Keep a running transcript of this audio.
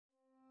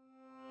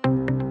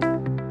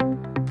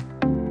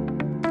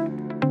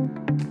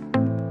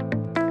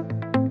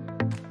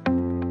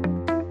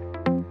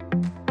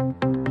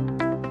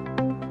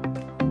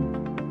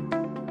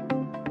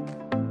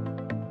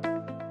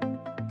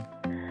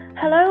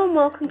Hello and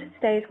welcome to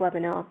today's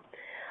webinar.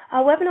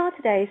 Our webinar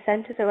today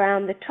centers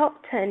around the top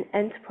 10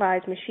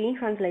 enterprise machine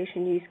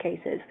translation use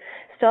cases,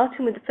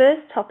 starting with the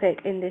first topic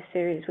in this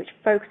series, which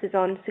focuses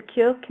on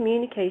secure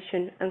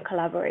communication and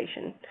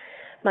collaboration.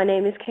 My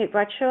name is Kate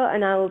Bradshaw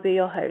and I will be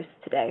your host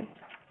today.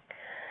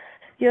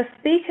 Your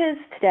speakers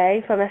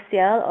today from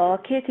SDL are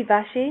Kirti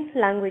Vashee,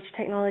 Language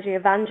Technology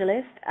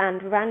Evangelist,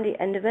 and Randy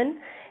Endemann,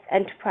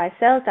 Enterprise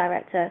Sales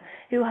Director,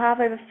 who have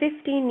over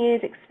 15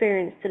 years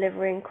experience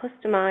delivering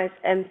customized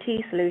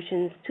MT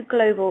solutions to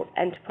global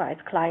enterprise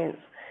clients.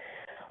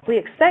 We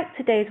expect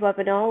today's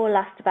webinar will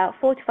last about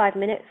 45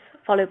 minutes,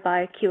 followed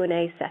by a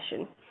Q&A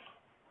session.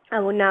 I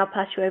will now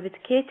pass you over to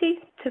Kirti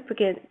to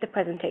begin the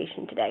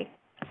presentation today.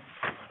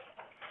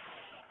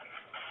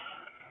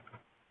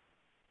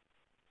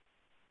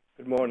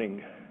 Good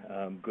morning,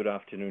 good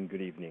afternoon,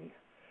 good evening.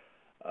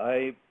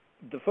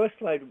 The first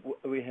slide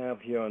we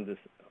have here on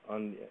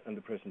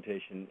the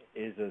presentation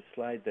is a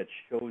slide that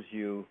shows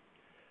you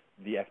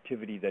the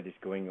activity that is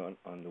going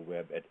on the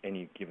web at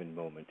any given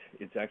moment.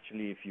 It's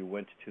actually, if you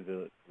went to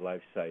the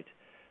live site,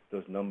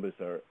 those numbers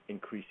are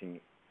increasing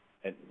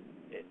at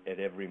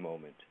every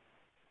moment.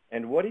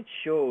 And what it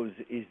shows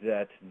is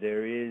that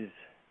there is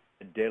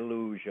a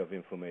deluge of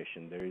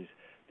information.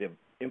 The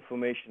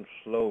information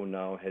flow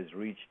now has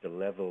reached a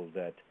level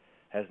that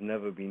has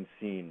never been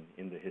seen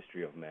in the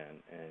history of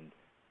man. And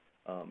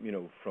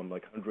from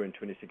like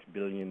 126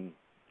 billion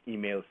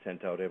emails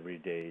sent out every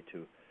day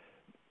to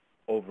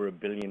over 1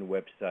 billion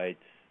websites,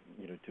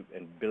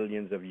 and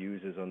billions of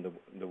users on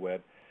the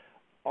web,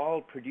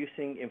 all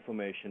producing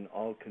information,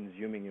 all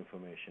consuming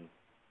information,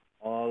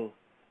 all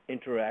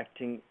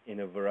interacting in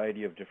a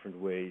variety of different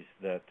ways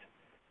that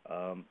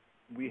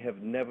we have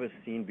never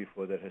seen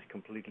before, that has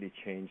completely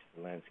changed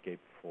the landscape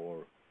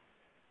for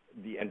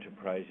the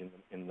enterprise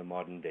in the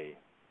modern day.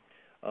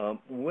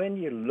 When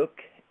you look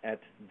at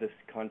this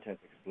content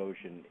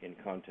explosion in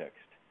context,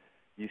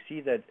 you see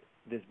that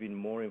there's been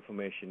more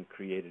information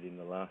created in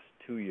the last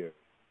 2 years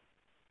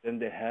than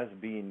there has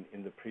been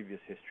in the previous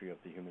history of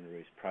the human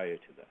race prior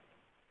to that.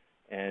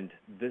 And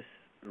this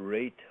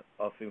rate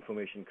of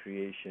information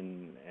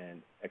creation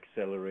and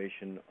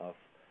acceleration of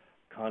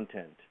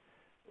content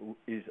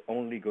is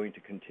only going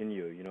to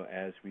continue,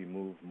 as we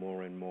move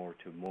more and more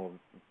to more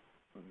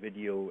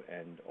video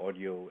and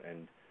audio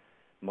and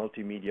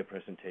multimedia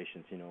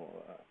presentations,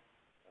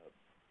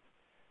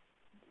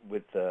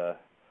 with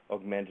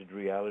augmented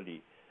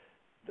reality.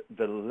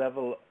 The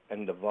level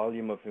and the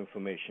volume of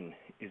information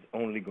is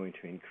only going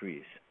to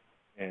increase.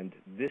 And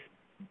this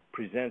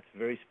presents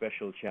very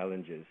special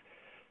challenges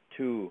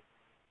to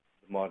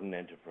the modern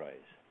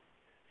enterprise.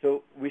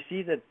 So we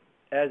see that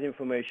as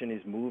information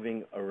is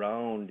moving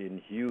around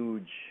in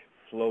huge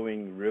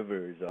flowing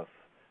rivers of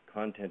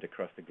content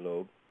across the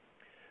globe,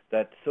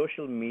 that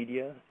social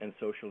media and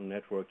social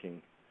networking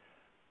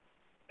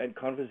and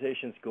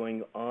conversations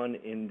going on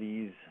in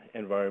these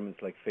environments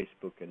like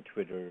Facebook and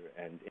Twitter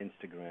and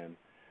Instagram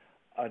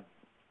are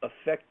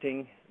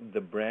affecting the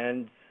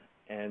brands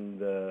and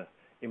the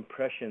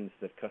impressions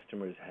that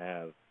customers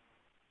have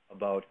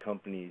about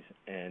companies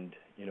and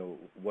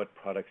what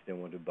products they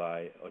want to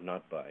buy or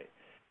not buy.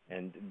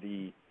 And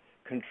the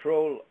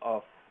control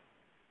of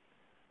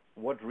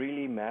what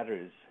really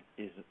matters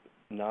is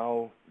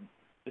now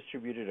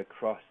distributed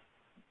across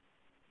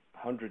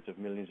hundreds of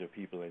millions of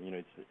people. And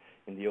it's,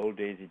 in the old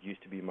days, it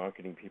used to be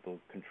marketing people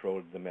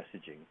controlled the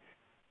messaging,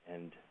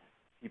 and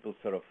people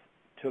sort of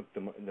took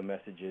the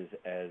messages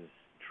as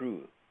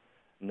true.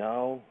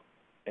 Now,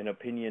 an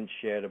opinion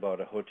shared about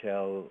a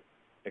hotel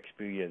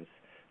experience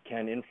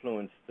can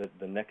influence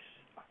the next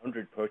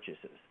 100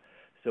 purchases.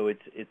 So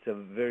it's a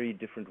very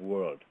different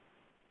world.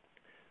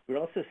 We're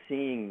also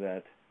seeing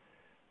that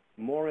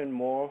more and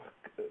more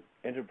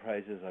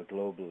enterprises are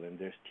global, and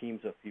there's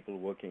teams of people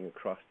working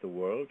across the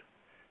world.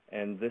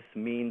 And this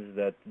means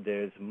that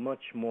there's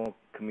much more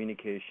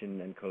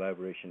communication and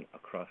collaboration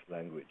across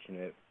language.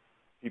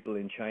 People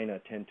in China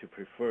tend to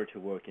prefer to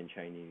work in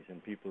Chinese,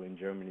 and people in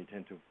Germany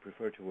tend to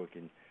prefer to work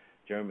in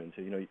German.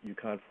 So, you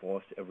can't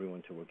force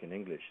everyone to work in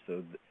English.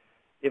 So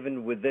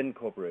even within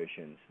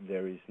corporations,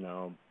 there is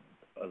now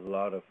a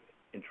lot of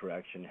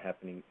interaction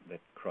happening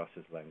that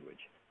crosses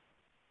language.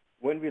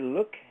 When we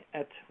look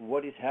at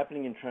what is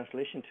happening in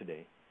translation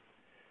today,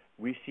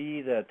 we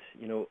see that,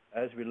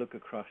 as we look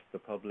across the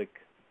public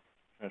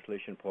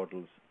translation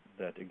portals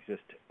that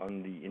exist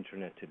on the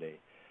internet today,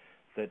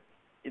 that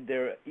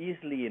there are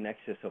easily in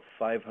excess of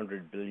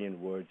 500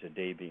 billion words a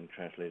day being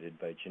translated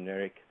by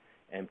generic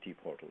MT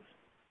portals.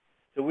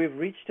 So we've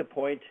reached a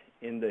point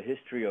in the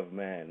history of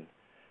man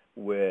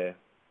where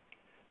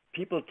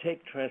people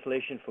take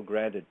translation for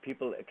granted.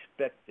 People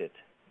expect it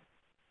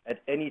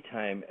at any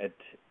time,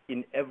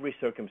 in every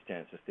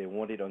circumstance. They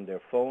want it on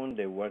their phone,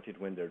 they want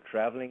it when they're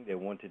traveling, they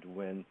want it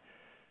when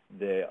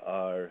they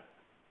are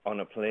on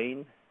a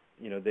plane.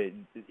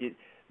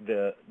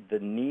 The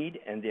need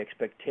and the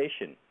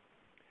expectation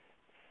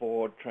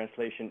for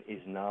translation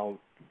is now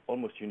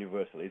almost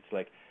universal. It's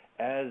like,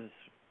 as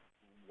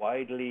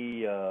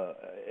widely a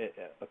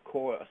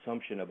core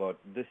assumption about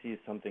this is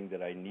something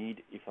that I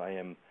need if I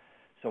am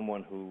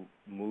someone who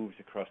moves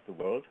across the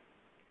world,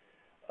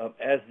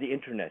 as the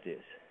internet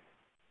is.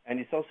 And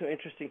it's also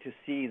interesting to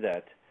see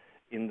that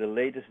in the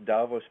latest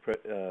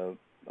the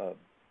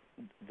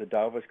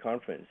Davos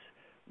conference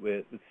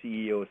with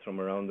CEOs from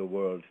around the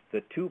world,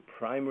 the two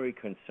primary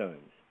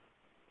concerns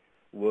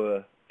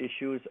were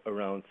issues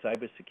around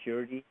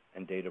cybersecurity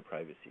and data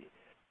privacy.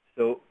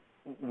 So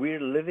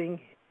we're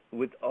living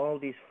with all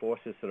these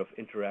forces sort of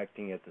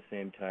interacting at the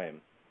same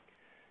time.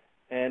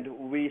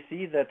 And we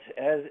see that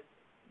as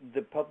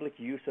the public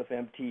use of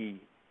MT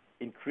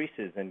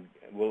increases and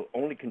will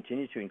only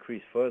continue to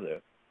increase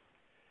further,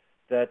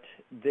 that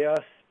there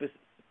are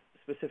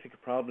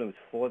specific problems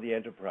for the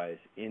enterprise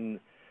in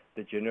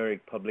the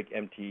generic public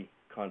MT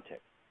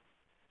context.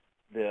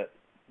 The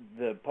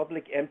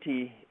public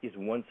MT is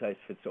one size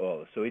fits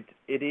all. So it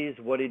is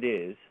what it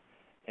is,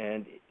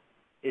 and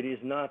it is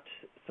not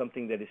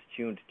something that is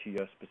tuned to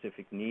your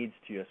specific needs,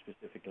 to your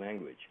specific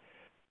language.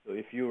 So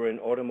if you're an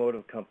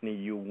automotive company,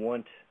 you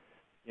want,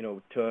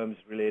 terms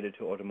related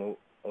to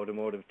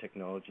automotive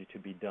technology to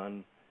be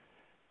done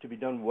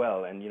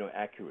well and,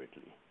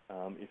 accurately.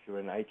 If you're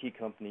an IT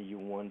company, you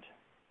want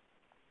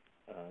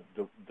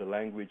the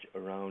language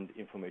around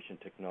information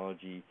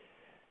technology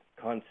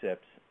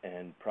concepts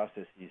and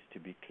processes to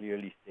be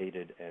clearly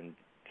stated and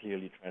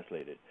clearly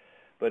translated.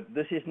 But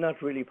this is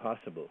not really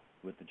possible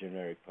with the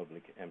generic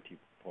public MT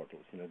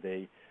portals.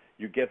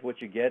 You get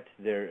what you get.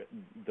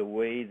 The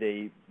way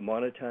they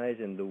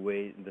monetize and the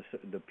way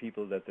the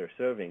people that they're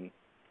serving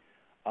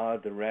are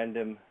the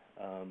random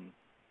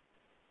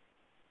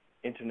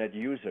internet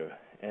user,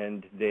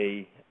 and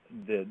the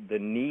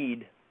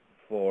need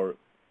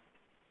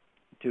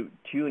to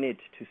tune it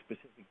to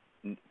specific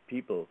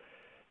people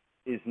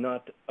is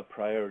not a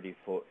priority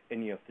for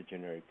any of the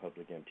generic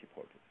public MT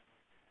portals.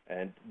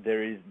 And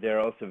there are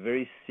also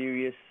very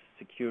serious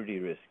security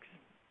risks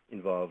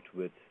involved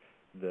with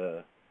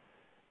the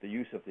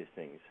use of these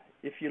things.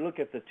 If you look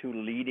at the two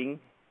leading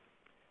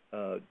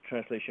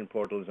translation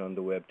portals on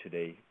the web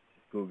today,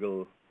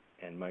 Google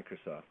and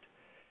Microsoft,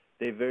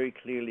 they very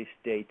clearly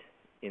state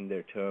in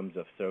their terms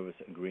of service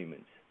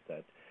agreements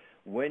that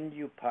when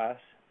you pass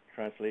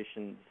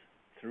translations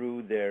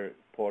through their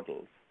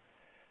portals,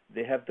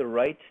 they have the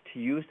right to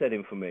use that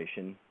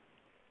information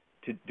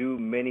to do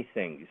many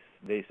things.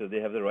 So they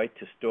have the right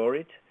to store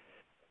it,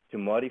 to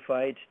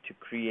modify it, to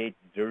create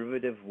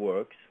derivative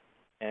works,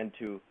 and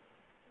to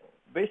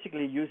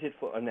basically use it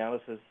for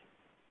analysis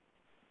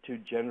to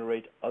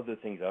generate other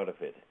things out of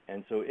it.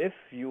 And so if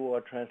you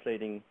are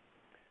translating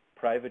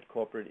private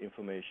corporate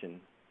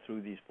information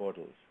through these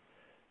portals,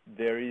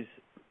 there is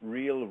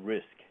real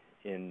risk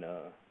in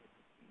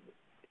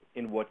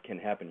what can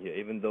happen here,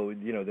 even though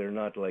there are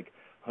not like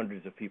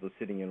hundreds of people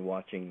sitting and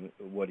watching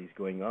what is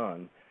going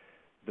on.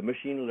 The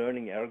machine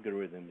learning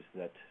algorithms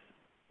that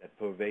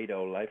pervade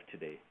our life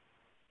today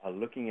are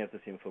looking at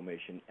this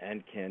information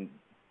and can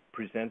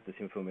present this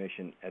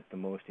information at the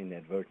most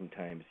inadvertent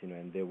times.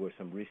 And there were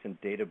some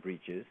recent data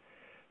breaches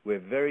where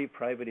very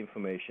private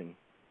information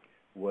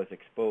was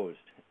exposed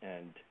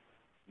and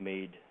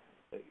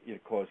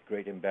caused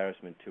great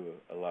embarrassment to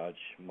a large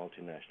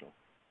multinational.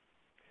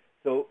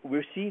 So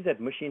we see that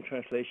machine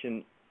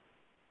translation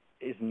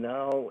is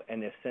now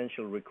an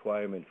essential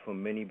requirement for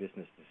many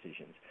business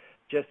decisions,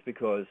 just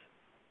because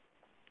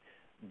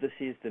this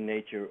is the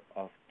nature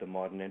of the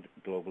modern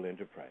global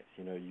enterprise.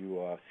 You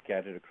are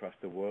scattered across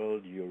the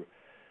world.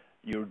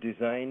 You're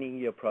designing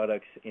your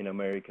products in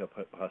America,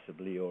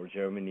 possibly, or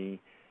Germany,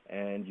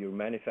 and you're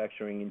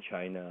manufacturing in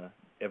China.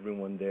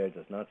 Everyone there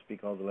does not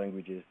speak all the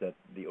languages that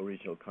the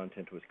original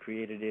content was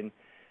created in,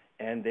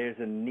 and there's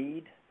a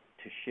need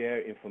to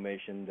share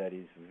information that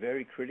is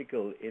very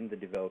critical in the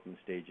development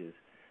stages,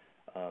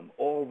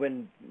 or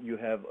when you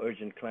have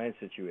urgent client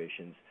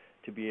situations,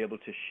 to be able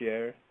to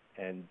share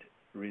and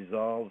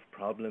resolve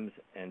problems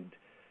and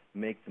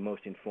make the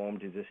most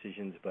informed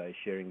decisions by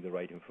sharing the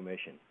right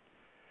information.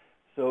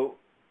 So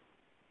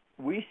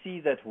we see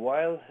that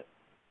while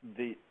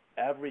the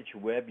average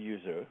web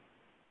user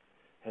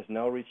has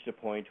now reached a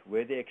point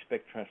where they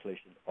expect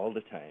translation all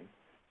the time,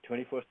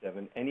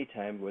 24/7,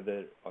 anytime,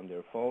 whether on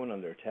their phone,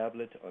 on their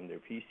tablet, on their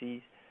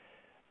PCs,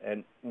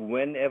 and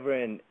whenever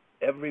and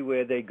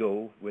everywhere they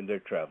go when they're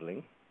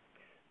traveling,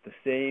 the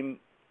same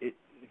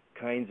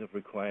kinds of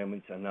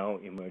requirements are now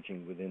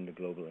emerging within the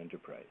global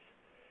enterprise.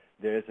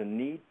 There's a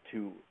need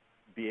to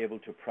be able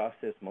to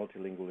process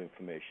multilingual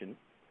information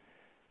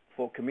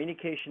for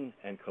communication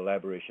and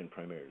collaboration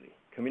primarily.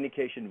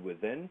 Communication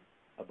within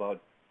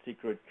about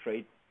secret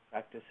trade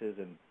practices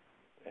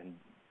and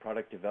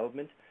product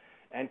development,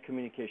 and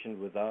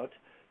communication without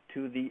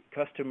to the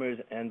customers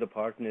and the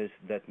partners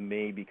that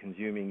may be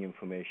consuming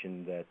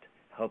information that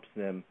helps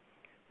them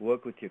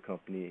work with your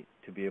company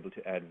to be able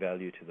to add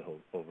value to the whole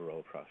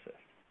overall process.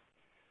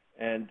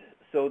 And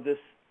so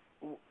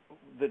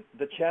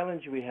the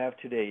challenge we have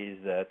today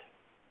is that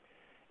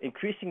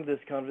increasing this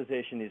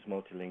conversation is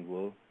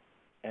multilingual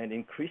and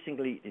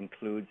increasingly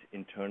includes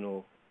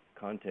internal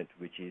content,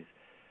 which is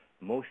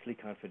mostly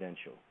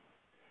confidential.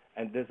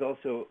 And there's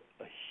also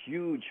a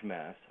huge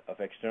mass of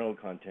external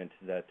content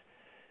that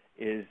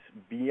is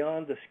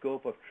beyond the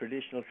scope of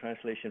traditional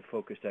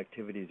translation-focused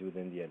activities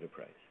within the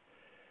enterprise.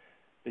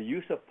 The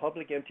use of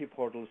public empty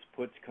portals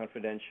puts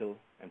confidential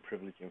and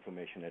privileged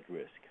information at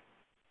risk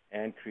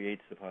and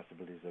creates the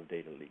possibilities of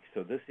data leaks.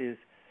 So this is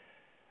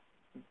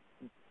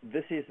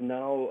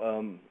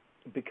now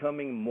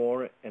becoming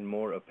more and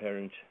more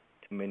apparent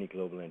to many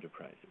global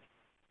enterprises.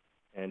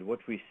 And what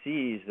we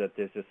see is that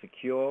there's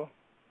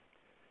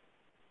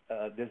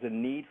a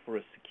need for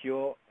a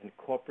secure and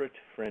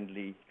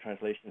corporate-friendly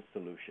translation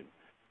solution.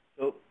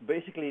 So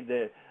basically,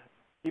 the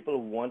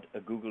people want a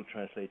Google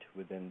Translate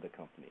within the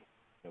company,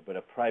 but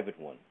a private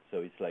one. So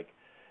it's like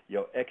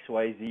your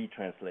XYZ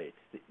Translate,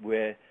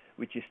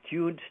 which is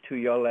tuned to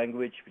your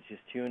language, which is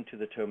tuned to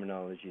the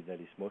terminology that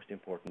is most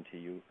important to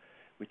you,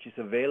 which is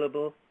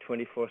available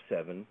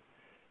 24/7,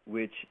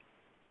 which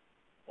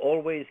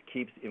always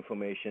keeps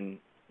information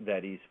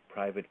that is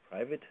private,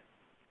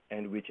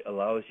 and which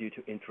allows you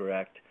to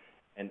interact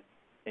and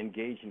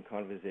engage in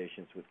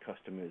conversations with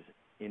customers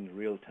in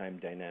real-time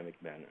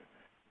dynamic manner.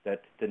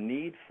 That the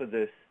need for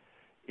this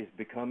is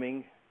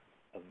becoming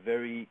a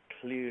very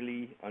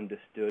clearly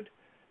understood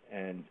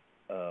and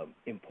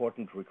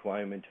important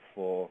requirement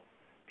for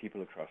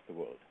people across the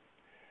world.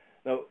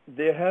 Now,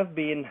 there have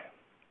been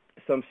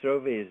some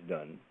surveys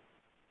done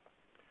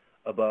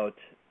about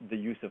the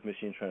use of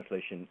machine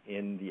translation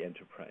in the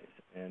enterprise.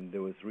 And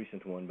there was a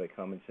recent one by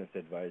Common Sense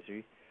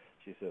Advisory,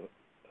 which is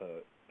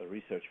a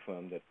research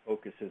firm that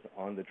focuses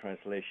on the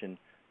translation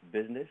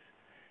business.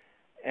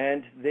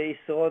 And they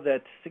saw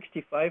that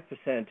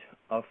 65%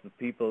 of the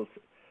people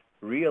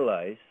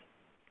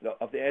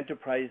of the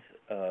enterprise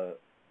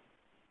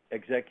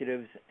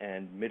executives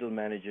and middle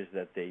managers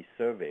that they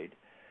surveyed,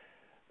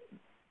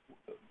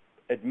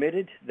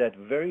 admitted that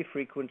very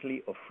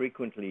frequently or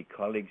frequently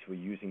colleagues were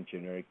using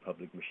generic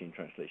public machine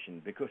translation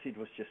because it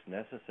was just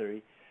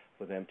necessary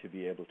for them to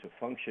be able to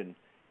function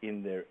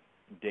in their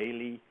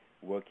daily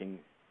working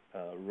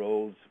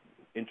roles,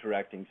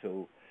 interacting.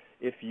 So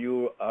if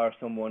you are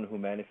someone who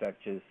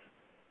manufactures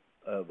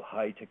a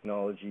high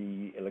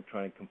technology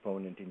electronic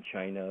component in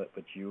China,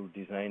 but you're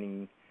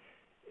designing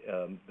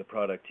the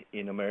product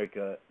in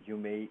America, you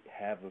may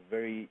have a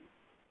very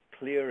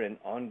clear and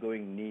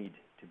ongoing need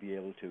to be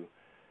able to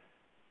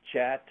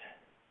chat,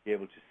 be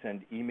able to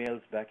send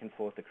emails back and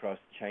forth across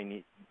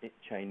Chinese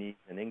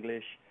and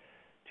English,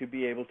 to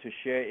be able to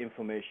share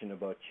information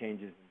about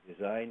changes in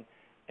design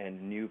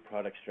and new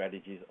product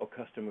strategies or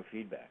customer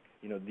feedback.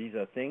 These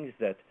are things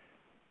that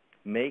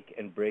make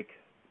and break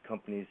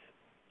companies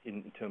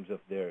in terms of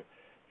their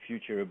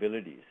future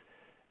abilities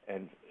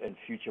and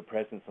future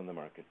presence on the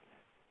market.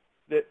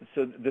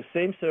 So the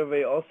same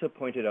survey also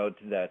pointed out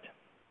that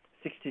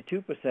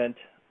 62%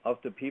 of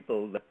the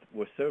people that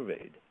were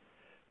surveyed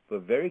were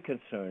very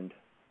concerned,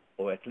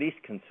 or at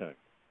least concerned,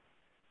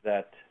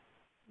 that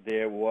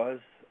there was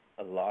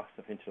a loss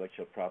of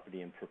intellectual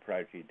property and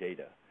proprietary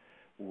data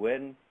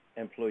when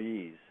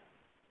employees,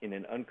 in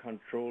an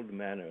uncontrolled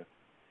manner,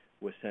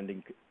 were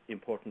sending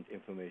important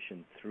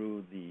information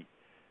through the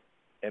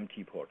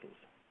MT portals.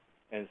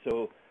 And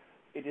so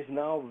it is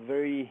now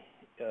very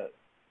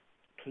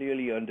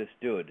clearly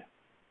understood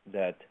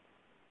that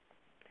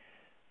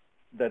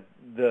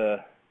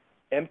the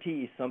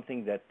MT is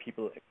something that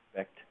people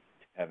expect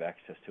to have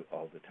access to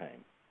all the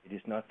time. It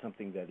is not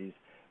something that is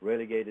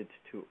relegated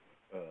to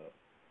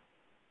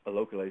a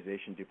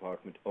localization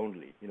department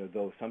only,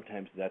 though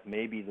sometimes that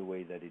may be the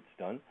way that it's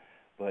done.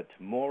 But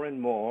more and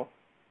more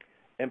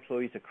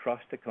employees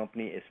across the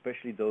company,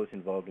 especially those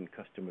involved in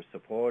customer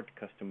support,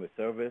 customer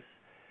service,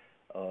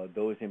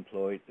 those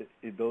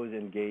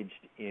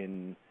engaged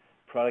in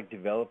product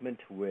development,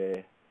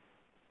 where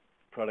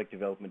product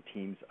development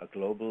teams are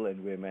global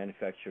and where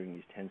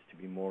manufacturing tends to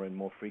be more and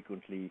more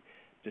frequently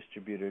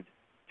distributed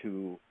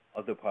to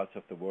other parts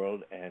of the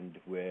world, and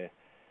where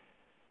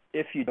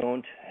if you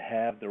don't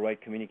have the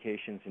right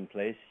communications in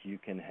place, you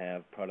can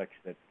have products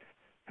that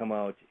come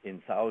out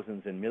in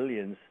thousands and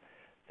millions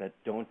that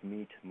don't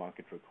meet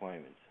market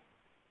requirements.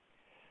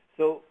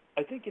 So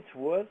I think it's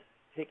worth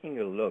taking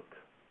a look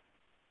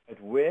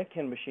at where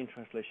can machine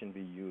translation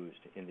be used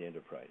in the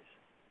enterprise.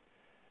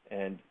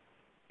 And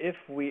if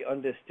we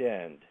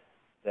understand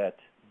that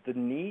the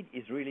need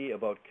is really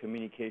about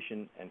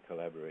communication and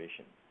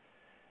collaboration,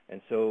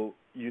 and so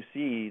you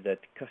see that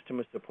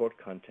customer support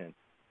content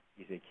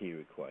is a key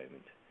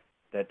requirement,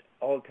 that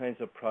all kinds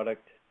of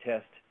product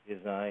test,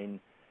 design,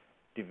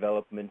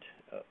 development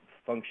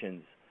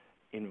functions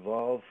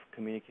involve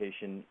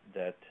communication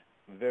that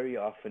very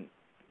often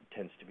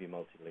tends to be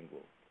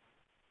multilingual.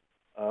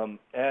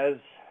 As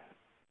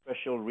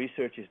special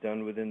research is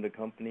done within the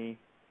company,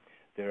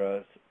 there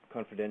are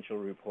confidential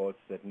reports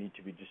that need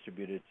to be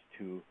distributed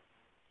to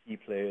key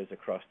players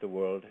across the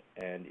world,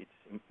 and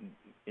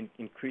it's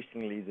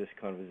increasingly this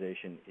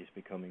conversation is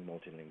becoming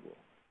multilingual.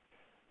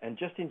 And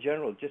just in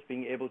general, just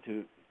being able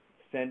to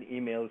send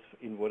emails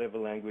in whatever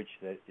language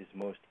that is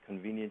most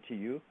convenient to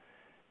you,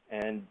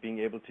 and being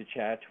able to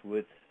chat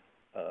with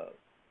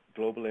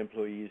global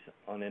employees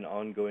on an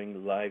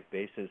ongoing live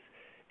basis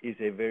is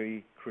a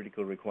very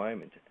critical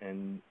requirement.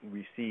 And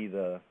we see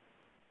this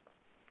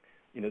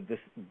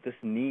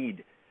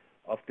need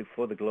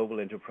for the global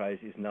enterprise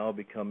is now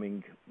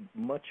becoming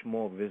much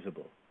more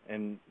visible.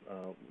 And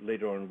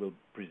later on, we'll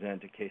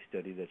present a case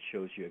study that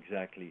shows you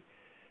exactly,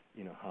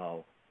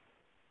 how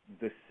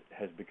this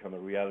has become a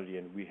reality,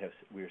 and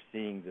we're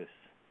seeing this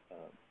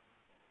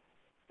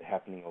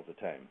happening all the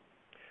time.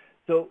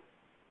 So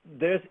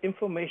there's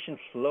information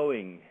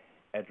flowing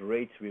at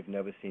rates we've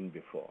never seen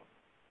before.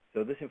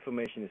 So this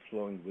information is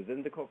flowing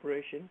within the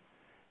corporation,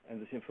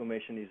 and this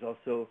information is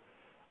also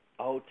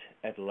out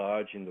at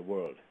large in the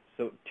world.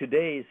 So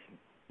today's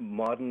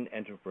modern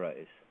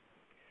enterprise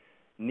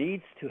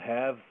needs to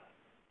have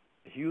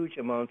huge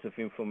amounts of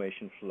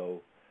information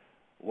flow,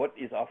 what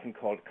is often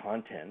called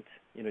content.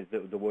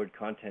 The word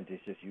content is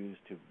just used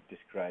to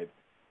describe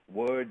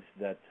words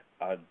that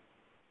are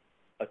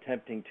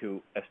attempting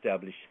to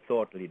establish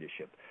thought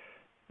leadership,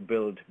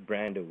 build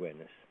brand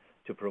awareness,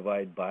 to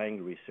provide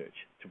buying research,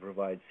 to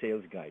provide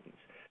sales guidance.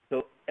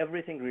 So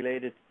everything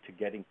related to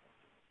getting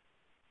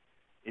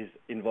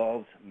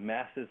involves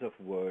masses of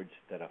words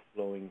that are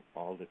flowing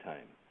all the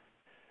time.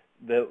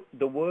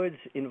 The words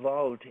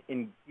involved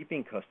in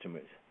keeping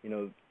customers,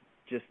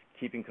 just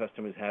keeping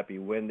customers happy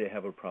when they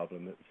have a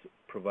problem,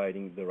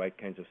 providing the right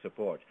kinds of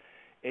support,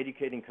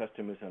 educating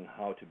customers on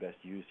how to best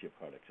use your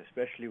products,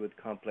 especially with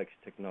complex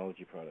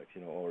technology products,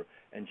 or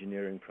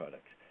engineering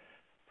products,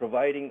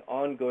 providing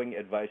ongoing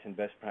advice and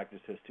best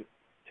practices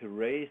to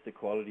raise the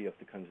quality of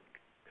the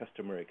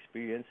customer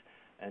experience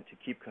and to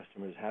keep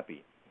customers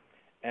happy,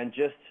 and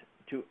just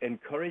to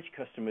encourage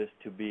customers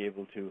to be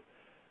able to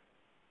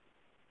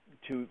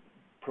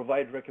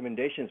provide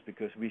recommendations,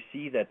 because we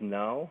see that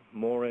now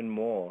more and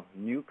more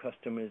new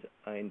customers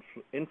are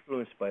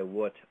influenced by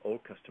what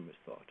old customers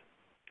thought.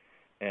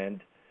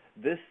 And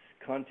this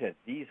content,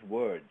 these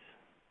words,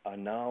 are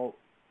now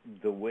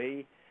the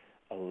way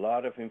a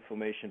lot of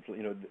information,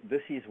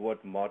 this is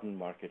what modern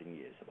marketing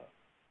is about.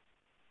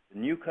 The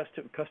new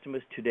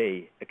customers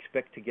today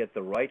expect to get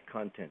the right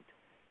content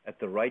at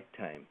the right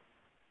time,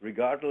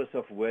 regardless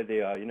of where they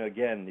are.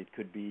 Again, it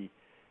could be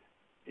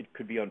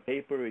on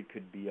paper, it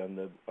could be on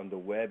the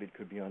web, it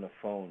could be on a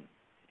phone,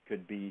 it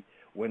could be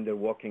when they're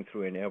walking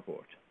through an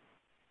airport.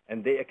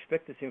 And they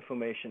expect this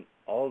information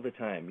all the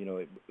time,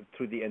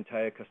 through the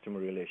entire customer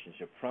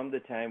relationship, from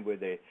the time where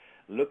they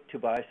look to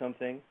buy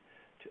something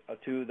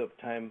to the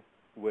time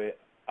where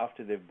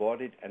after they've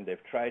bought it and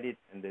they've tried it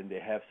and then they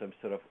have some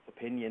sort of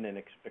opinion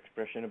and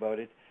expression about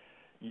it.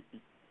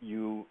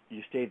 You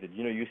state that,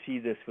 you see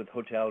this with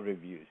hotel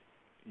reviews.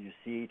 You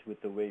see it with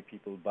the way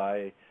people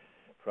buy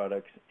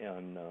products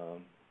on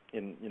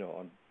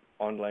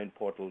online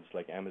portals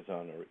like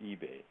Amazon or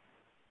eBay.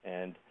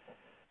 And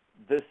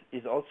this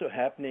is also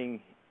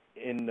happening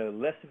in a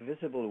less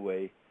visible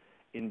way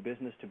in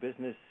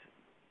business-to-business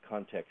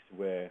context,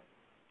 where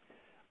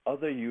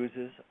other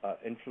users are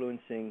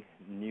influencing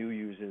new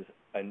users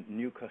and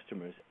new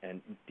customers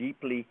and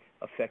deeply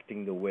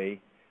affecting the way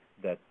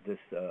that this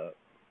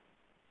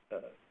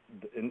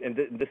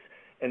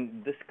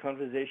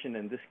conversation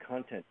and this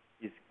content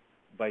is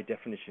by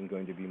definition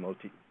going to be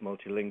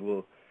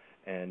multilingual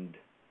and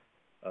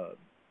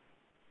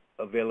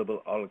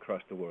available all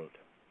across the world.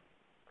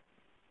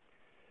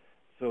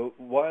 So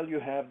while you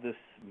have this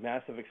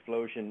massive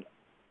explosion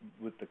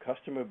with the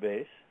customer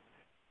base,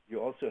 you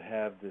also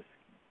have this,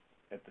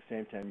 at the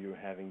same time, you're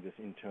having this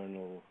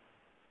internal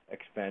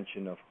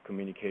expansion of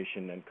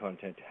communication and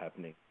content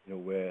happening,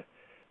 where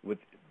with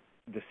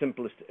the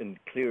simplest and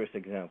clearest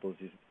examples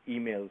is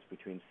emails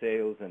between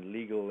sales and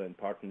legal and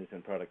partners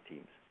and product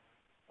teams,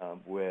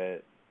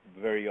 where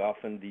very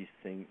often the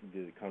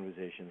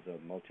conversations are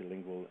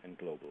multilingual and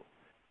global.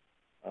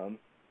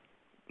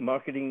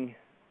 Marketing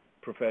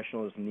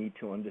professionals need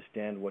to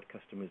understand what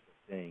customers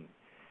are saying,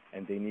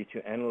 and they need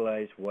to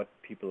analyze what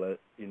people are,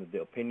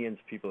 the opinions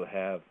people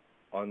have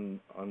on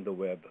the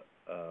web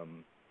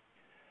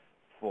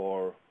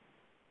for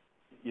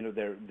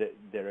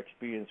their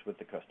experience with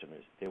the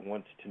customers. They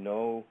want to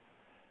know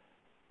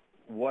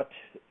what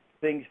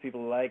things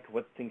people like,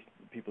 what things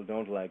people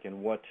don't like,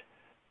 and what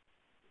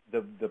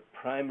the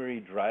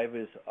primary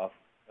drivers of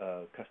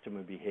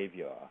customer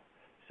behavior are.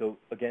 So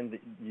again,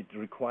 it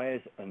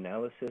requires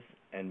analysis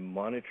and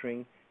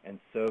monitoring and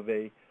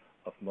survey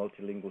of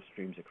multilingual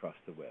streams across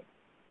the web.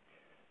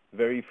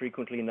 Very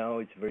frequently now,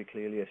 it's very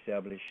clearly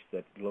established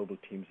that global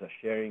teams are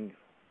sharing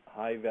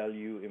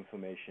high-value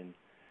information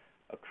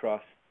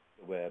across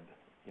the web,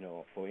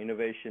 for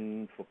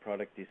innovation, for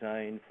product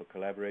design, for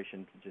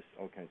collaboration, just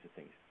all kinds of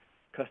things.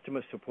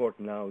 Customer support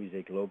now is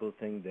a global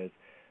thing. There's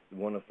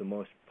one of the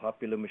most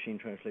popular machine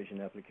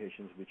translation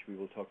applications, which we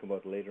will talk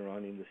about later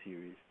on in the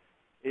series,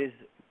 is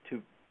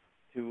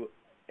to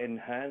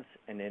enhance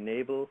and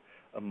enable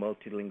a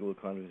multilingual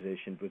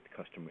conversation with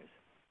customers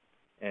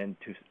and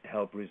to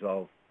help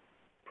resolve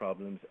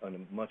problems on a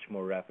much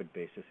more rapid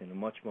basis, in a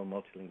much more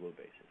multilingual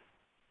basis.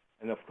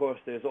 And of course,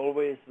 there's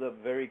always the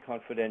very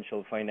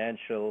confidential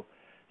financial,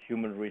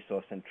 human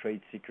resource, and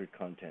trade secret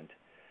content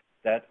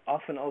that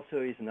often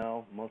also is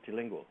now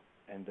multilingual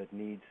and that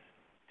needs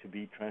to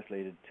be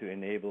translated to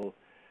enable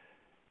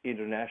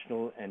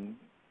international and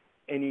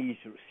any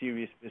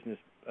serious business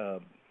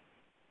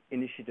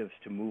initiatives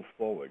to move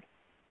forward.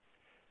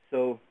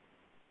 So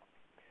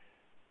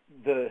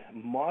the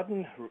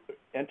modern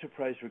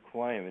enterprise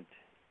requirement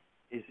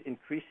is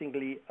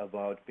increasingly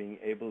about being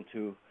able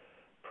to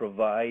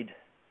provide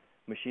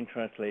machine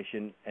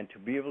translation and to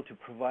be able to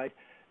provide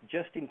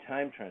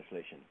just-in-time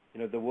translation.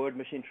 The word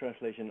machine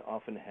translation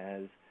often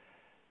has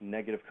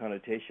negative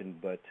connotation,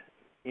 but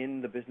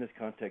in the business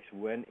context,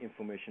 when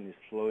information is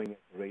flowing at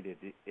the rate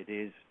it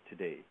is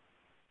today,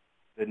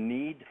 the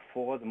need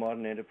for the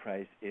modern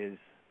enterprise is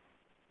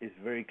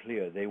very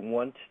clear. They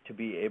want to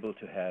be able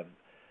to have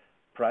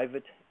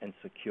private and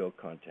secure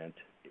content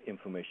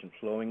information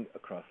flowing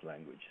across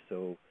language.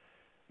 So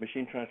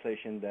machine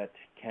translation that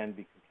can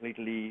be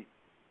completely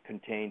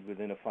contained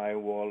within a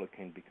firewall or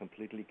can be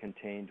completely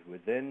contained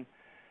within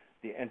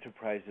the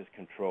enterprise's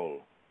control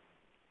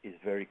is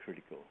very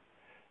critical.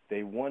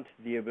 They want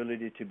the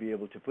ability to be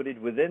able to put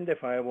it within their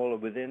firewall or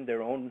within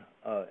their own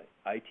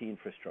IT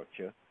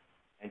infrastructure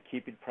and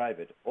keep it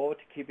private, or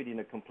to keep it in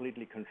a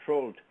completely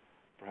controlled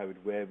private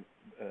web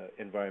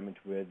environment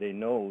where they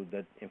know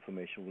that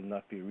information will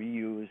not be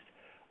reused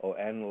or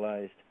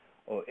analyzed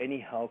or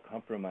anyhow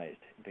compromised.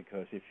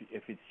 Because if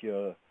it's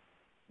your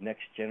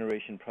next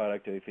generation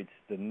product, or if it's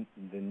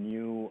the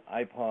new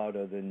iPod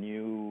or the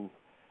new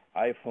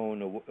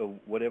iPhone or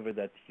whatever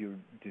that you're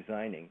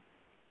designing,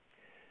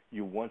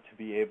 you want to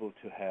be able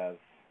to have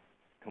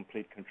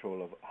complete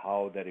control of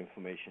how that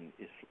information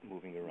is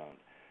moving around.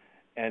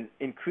 And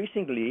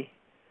increasingly,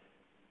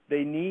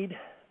 they need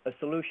a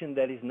solution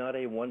that is not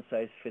a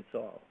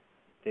one-size-fits-all.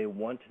 They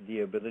want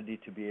the ability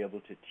to be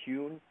able to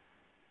tune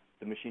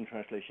the machine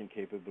translation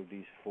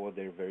capabilities for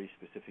their very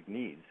specific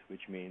needs,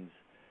 which means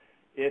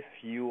if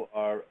you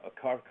are a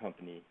car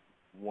company,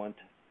 want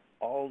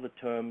all the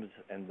terms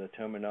and the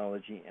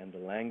terminology and the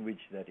language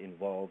that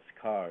involves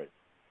cars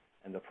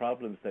and the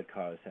problems that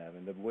cars have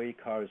and the way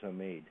cars are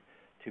made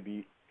to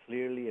be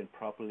clearly and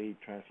properly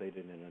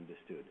translated and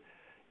understood.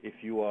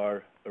 If you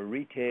are a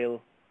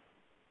retail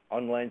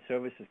online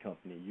services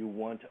company, you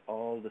want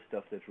all the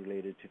stuff that's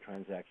related to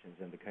transactions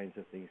and the kinds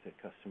of things that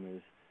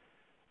customers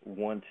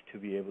want to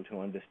be able to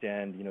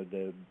understand,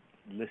 the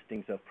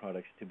listings of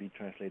products to be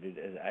translated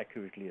as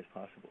accurately as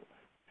possible.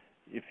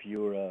 If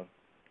you're a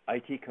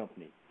IT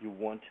company, you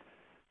want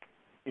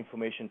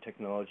information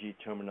technology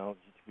terminology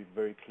to be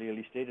very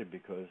clearly stated,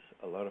 because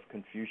a lot of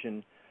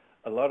confusion,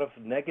 a lot of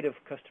negative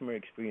customer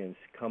experience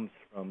comes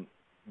from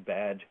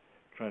bad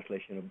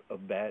translation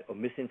of bad or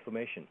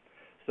misinformation.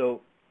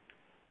 So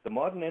the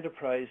modern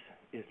enterprise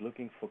is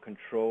looking for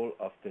control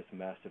of this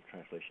massive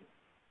translation,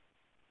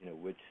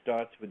 which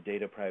starts with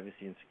data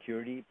privacy and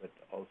security, but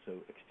also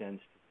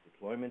extends to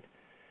deployment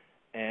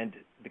and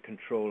the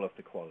control of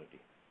the quality.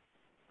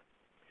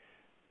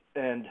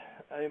 And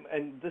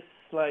this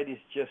slide is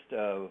just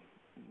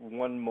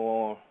one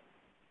more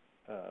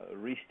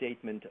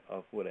restatement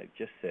of what I've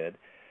just said.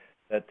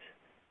 That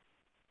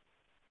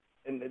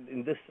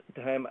in this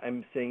time,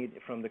 I'm saying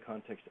it from the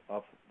context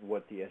of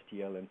what the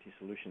SDL MT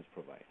solutions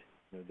provide.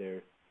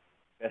 They're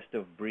best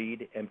of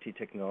breed MT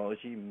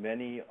technology.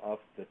 Many of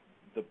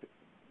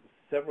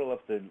several of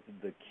the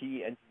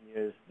key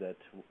engineers that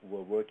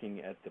were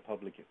working at the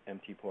public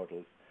MT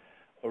portals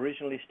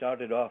originally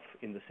started off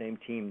in the same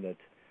team that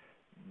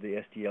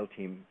the SDL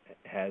team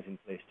has in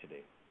place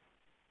today.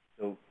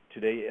 So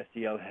today,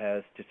 SDL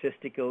has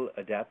statistical,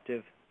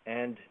 adaptive,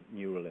 and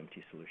neural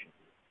MT solutions.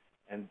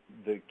 And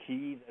the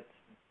key that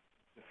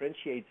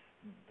differentiates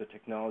the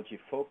technology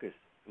focus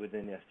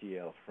within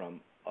SDL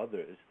from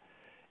others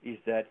is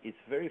that it's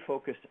very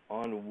focused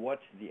on what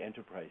the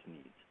enterprise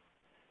needs.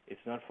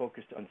 It's not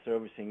focused on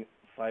servicing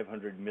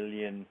 500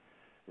 million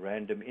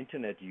random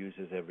internet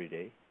users every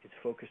day. It's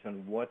focused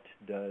on what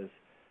does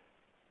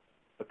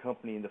a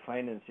company in the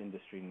finance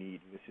industry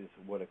need, which is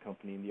what a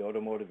company in the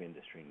automotive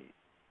industry needs.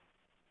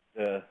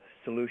 The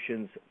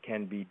solutions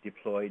can be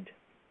deployed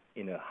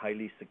in a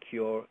highly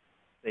secure,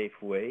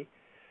 safe way.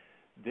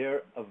 There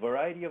are a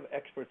variety of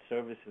expert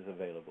services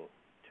available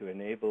to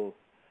enable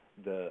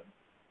the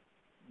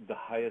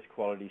highest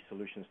quality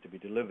solutions to be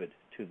delivered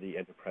to the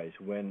enterprise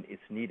when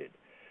it's needed.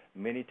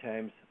 Many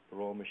times,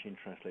 raw machine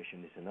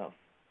translation is enough.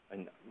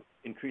 And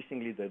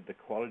increasingly, the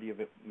quality of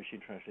machine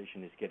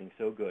translation is getting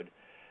so good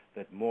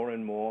that more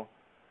and more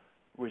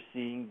we're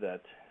seeing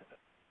that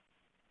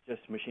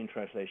just machine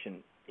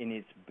translation in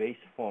its base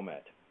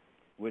format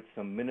with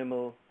some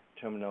minimal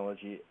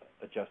terminology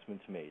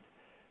adjustments made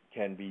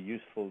can be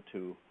useful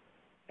to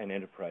an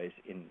enterprise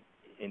in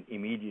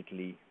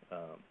immediately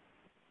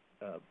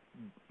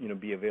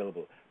be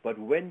available. But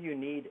when you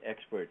need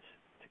experts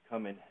to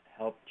come and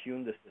help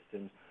tune the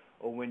systems,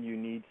 or when you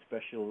need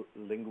special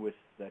linguists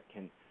that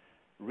can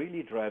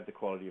really drive the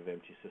quality of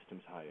MT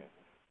systems higher,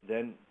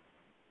 then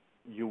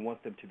you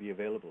want them to be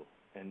available.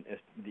 And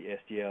the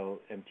SDL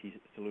MT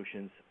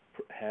solutions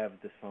have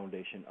this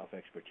foundation of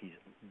expertise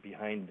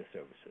behind the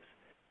services.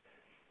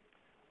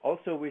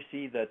 Also, we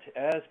see that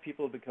as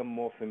people become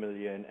more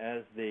familiar and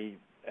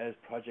as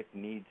project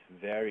needs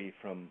vary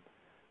from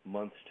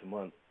month to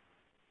month,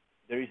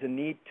 there is a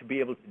need to be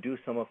able to do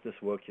some of this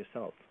work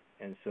yourself.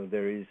 And so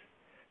there is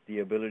the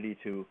ability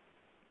to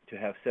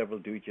have several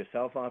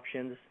do-it-yourself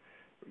options,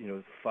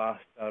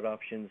 fast start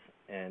options,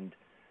 and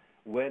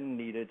when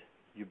needed,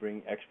 you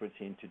bring experts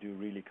in to do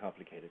really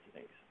complicated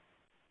things.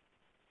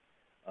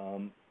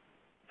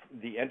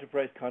 The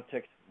enterprise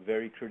context,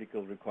 very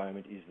critical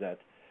requirement is that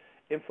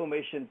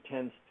information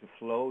tends to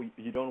flow.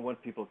 You don't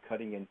want people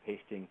cutting and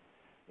pasting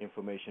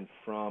information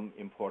from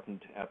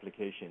important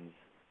applications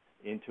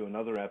into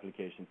another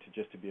application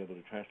just to be able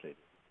to translate.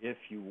 If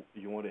you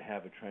want to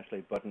have a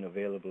translate button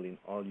available in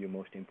all your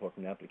most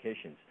important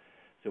applications.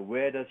 So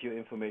where does your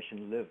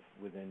information live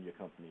within your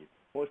company?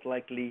 Most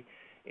likely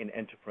in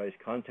enterprise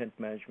content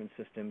management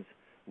systems,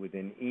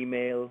 within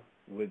email,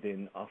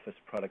 within office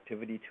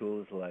productivity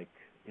tools like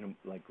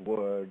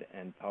Word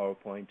and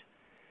PowerPoint,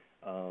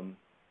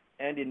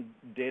 and in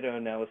data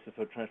analysis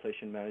or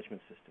translation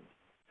management systems.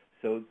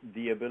 So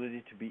the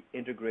ability to be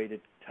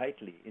integrated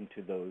tightly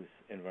into those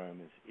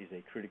environments is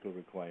a critical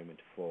requirement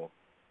for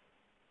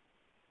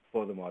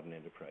the modern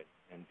enterprise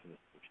and for the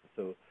solution.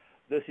 So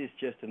this is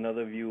just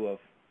another view of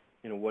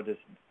what does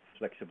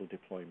flexible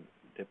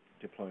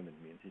deployment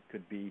means. It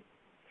could be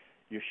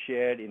you're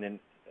shared in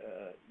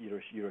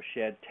you're a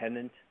shared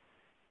tenant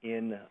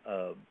in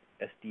a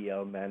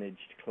SDL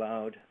managed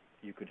cloud.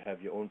 You could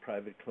have your own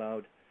private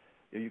cloud,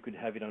 or you could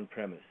have it on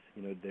premise.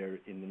 They're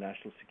in the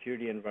national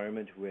security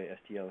environment where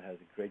SDL has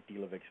a great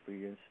deal of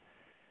experience.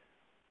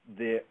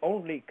 The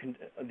only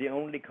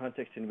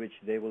context in which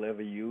they will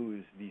ever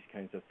use these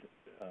kinds of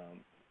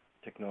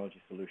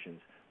technology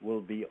solutions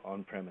will be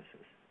on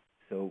premises.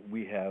 So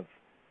we have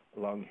a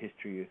long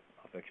history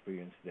of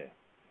experience there.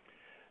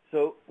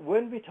 So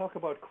when we talk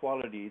about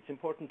quality, it's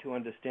important to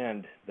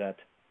understand that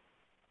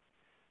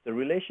the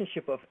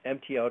relationship of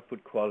empty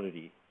output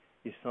quality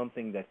is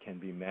something that can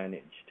be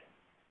managed.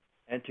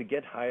 And to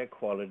get higher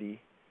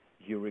quality,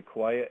 you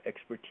require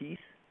expertise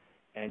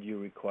and you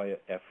require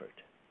effort.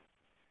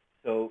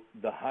 So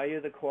the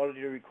higher the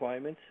quality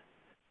requirements,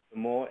 the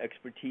more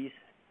expertise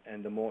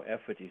and the more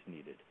effort is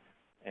needed.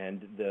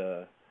 And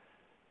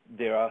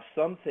there are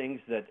some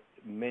things that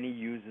many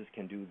users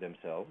can do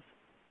themselves.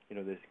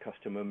 There's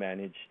customer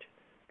managed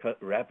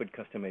rapid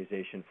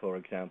customization, for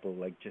example,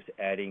 like just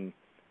adding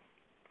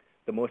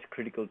the most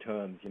critical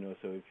terms.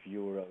 So if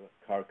you're a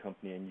car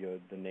company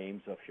and the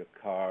names of your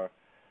cars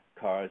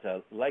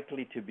are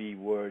likely to be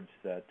words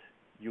that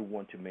you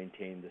want to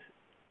maintain this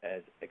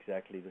as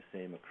exactly the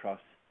same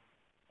across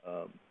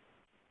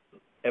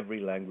every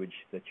language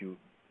that you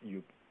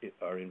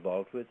are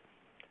involved with.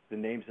 The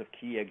names of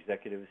key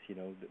executives,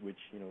 which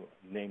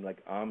name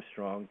like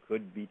Armstrong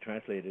could be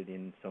translated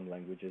in some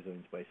languages or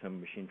by some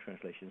machine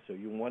translation. So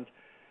you want,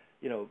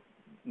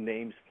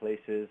 names,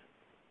 places,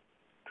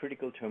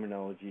 critical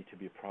terminology to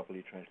be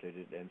properly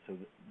translated, and so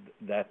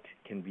that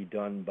can be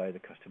done by the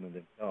customer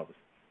themselves.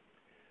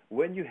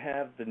 When you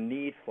have the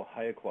need for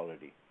higher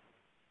quality,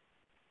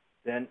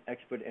 then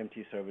expert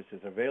MT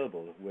services are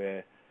available,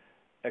 where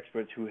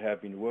experts who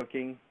have been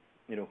working,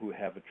 who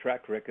have a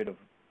track record of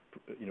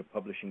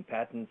publishing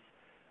patents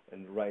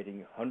and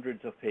writing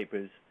hundreds of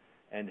papers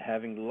and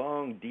having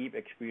long, deep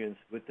experience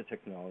with the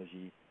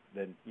technology,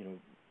 then,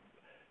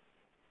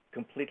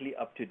 completely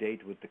up to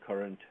date with the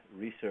current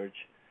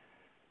research.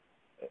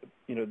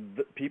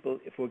 The people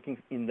if working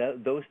in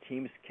those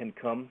teams can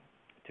come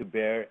to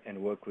bear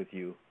and work with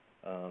you,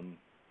 on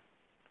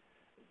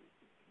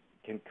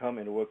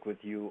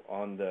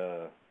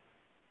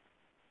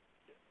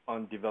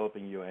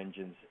developing your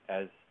engines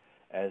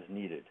as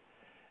needed.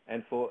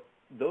 And for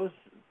those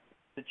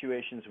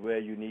situations where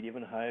you need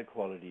even higher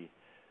quality,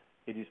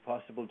 it is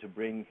possible to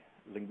bring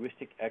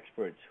linguistic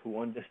experts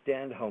who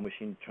understand how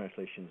machine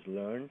translations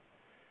learn,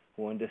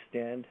 who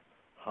understand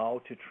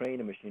how to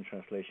train a machine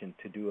translation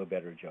to do a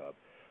better job,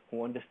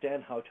 who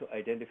understand how to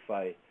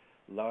identify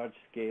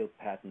large-scale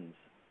patterns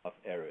of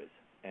errors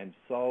and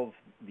solve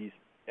these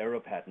error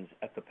patterns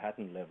at the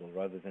pattern level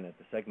rather than at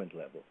the segment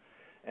level.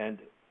 And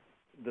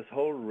this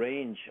whole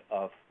range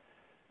of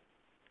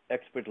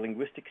expert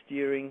linguistic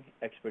steering,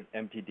 expert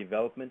MT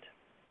development,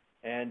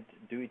 and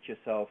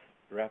do-it-yourself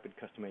rapid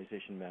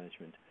customization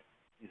management.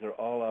 These are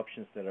all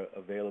options that are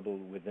available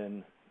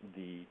within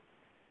the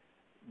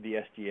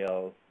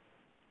SDL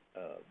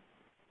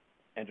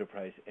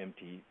Enterprise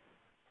MT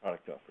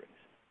product offerings.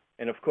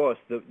 And of course,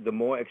 the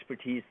more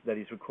expertise that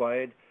is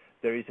required,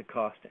 there is a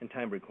cost and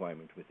time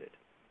requirement with it.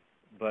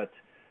 But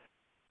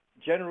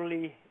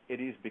generally,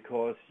 it is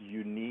because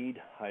you need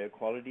higher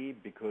quality,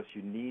 because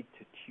you need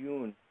to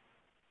tune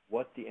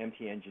what the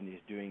MT engine is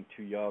doing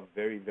to your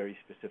very, very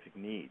specific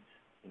needs.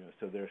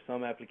 So there are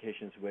some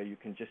applications where you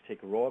can just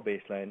take a raw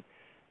baseline,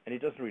 and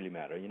it doesn't really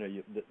matter.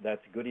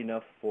 That's good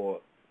enough to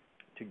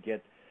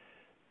get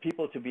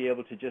people to be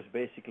able to just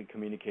basically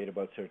communicate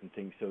about certain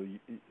things. So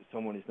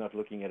someone is not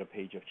looking at a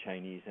page of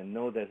Chinese and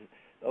know that,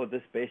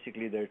 this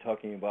basically they're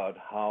talking about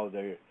how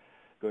they're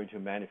going to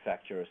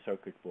manufacture a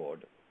circuit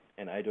board.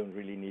 and I don't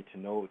really need to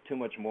know too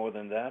much more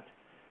than that,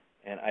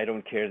 and I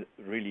don't care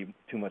really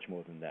too much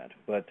more than that.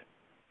 But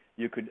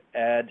you could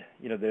add,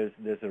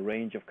 there's a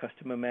range of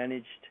customer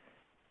managed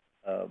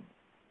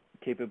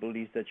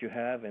capabilities that you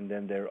have, and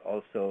then there are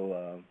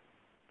also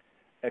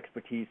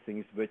expertise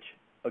things which,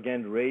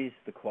 again, raise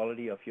the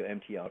quality of your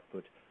MT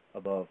output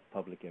above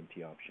public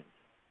MT options.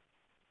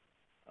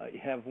 I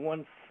have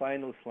one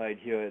final slide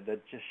here that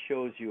just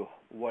shows you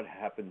what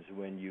happens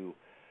when you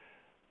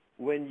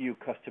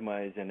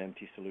customize an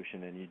MT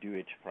solution and you do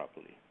it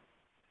properly.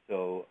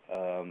 So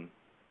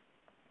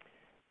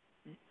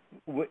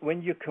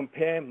when you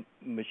compare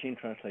machine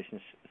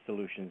translation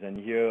solutions, and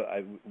here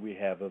we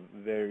have a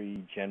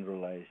very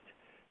generalized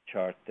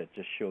chart that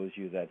just shows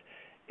you that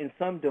in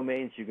some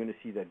domains you're going to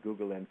see that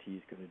Google MT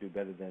is going to do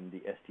better than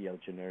the SDL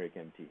generic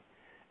MT.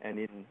 And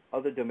in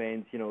other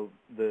domains,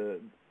 the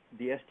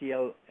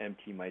SDL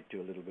MT might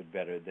do a little bit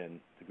better than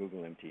the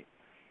Google MT.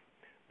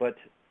 But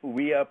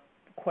we are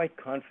quite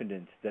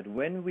confident that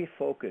when we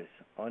focus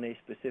on a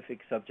specific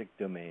subject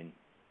domain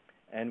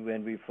and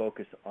when we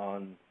focus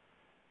on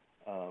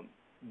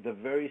the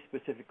very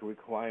specific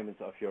requirements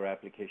of your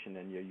application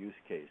and your use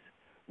case,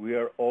 we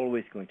are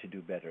always going to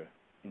do better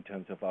in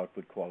terms of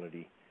output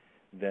quality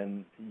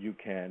than you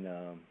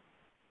can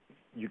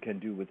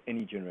do with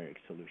any generic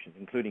solution,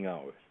 including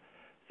ours.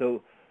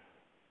 So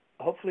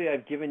hopefully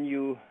I've given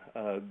you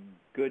a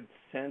good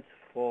sense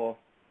for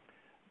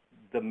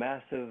the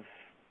massive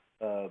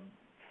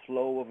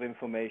flow of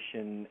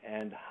information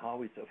and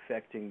how it's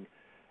affecting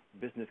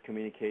business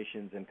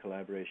communications and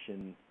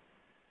collaboration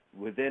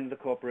within the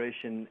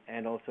corporation,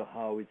 and also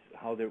how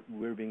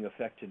we're being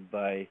affected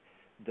by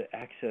the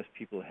access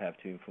people have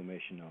to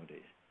information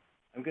nowadays.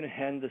 I'm going to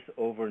hand this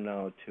over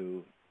now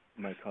to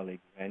my colleague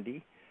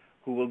Randy,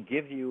 who will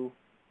give you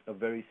a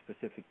very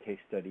specific case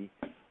study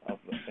of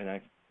an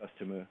actual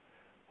customer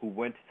who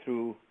went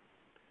through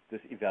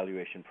this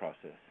evaluation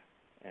process.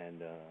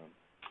 And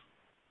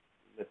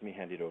let me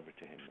hand it over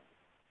to him.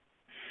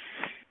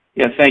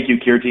 Yes, thank you,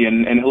 Kirti,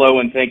 and hello,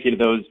 and thank you to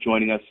those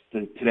joining us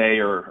today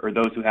or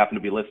those who happen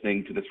to be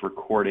listening to this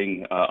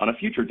recording on a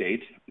future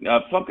date. So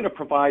I'm going to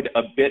provide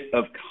a bit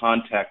of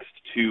context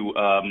to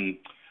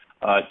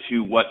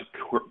what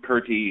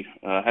Kirti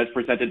has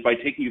presented by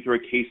taking you through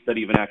a case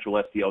study of an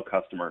actual SDL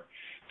customer.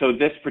 So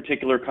this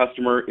particular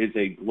customer is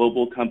a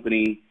global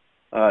company.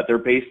 They're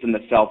based in the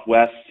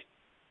Southwest.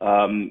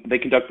 They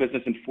conduct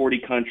business in 40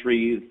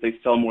 countries. They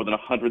sell more than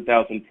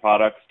 100,000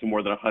 products to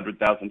more than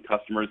 100,000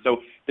 customers. So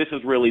this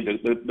is really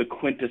the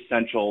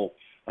quintessential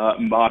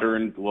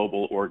modern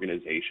global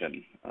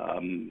organization.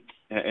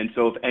 And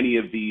so if any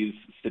of these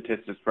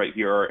statistics right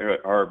here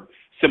are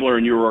similar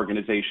in your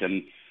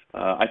organization,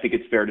 I think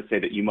it's fair to say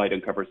that you might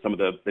uncover some of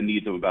the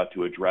needs I'm about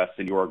to address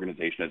in your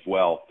organization as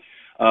well.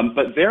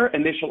 But their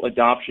initial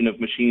adoption of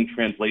machine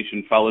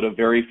translation followed a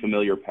very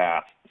familiar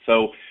path.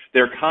 So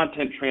their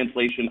content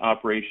translation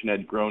operation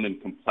had grown in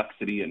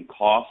complexity and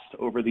cost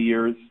over the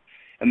years,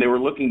 and they were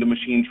looking to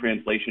machine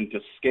translation to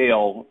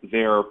scale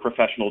their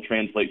professional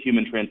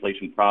human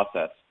translation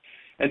process.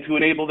 And to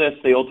enable this,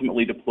 they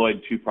ultimately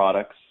deployed two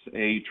products: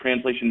 a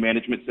translation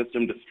management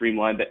system to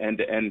streamline the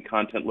end-to-end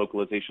content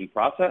localization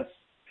process,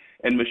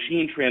 and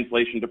machine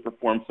translation to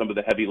perform some of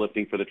the heavy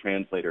lifting for the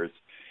translators.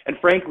 And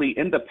frankly,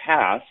 in the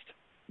past,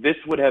 this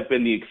would have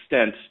been the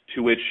extent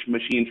to which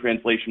machine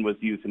translation was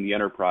used in the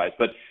enterprise.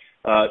 But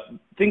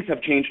things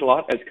have changed a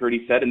lot, as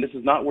Kirti said, and this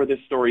is not where this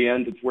story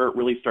ends. It's where it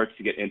really starts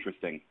to get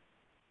interesting.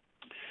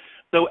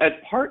 So as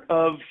part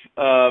of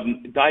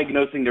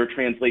diagnosing their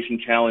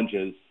translation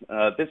challenges,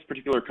 this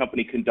particular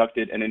company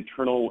conducted an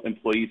internal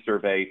employee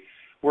survey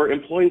where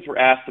employees were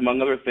asked,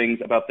 among other things,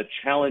 about the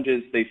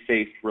challenges they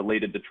faced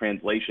related to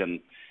translation.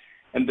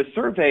 And the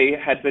survey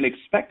had been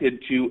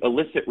expected to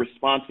elicit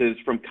responses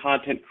from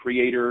content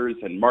creators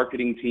and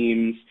marketing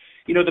teams,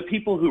 the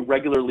people who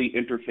regularly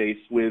interface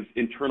with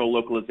internal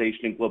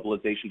localization and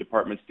globalization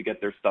departments to get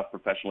their stuff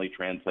professionally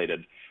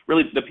translated,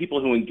 really the people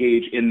who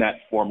engage in that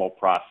formal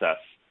process.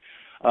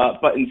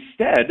 But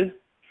instead,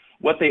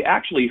 what they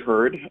actually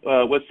heard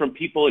was from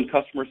people in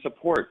customer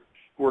support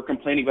who were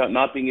complaining about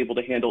not being able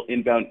to handle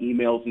inbound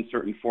emails in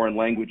certain foreign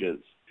languages.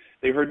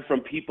 They heard from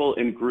people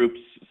in groups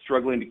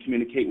struggling to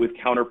communicate with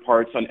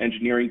counterparts on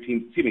engineering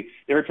teams.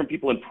 They heard from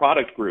people in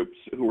product groups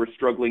who were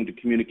struggling to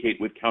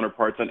communicate with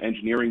counterparts on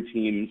engineering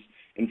teams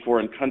in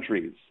foreign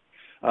countries.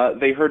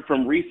 They heard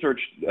from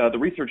the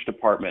research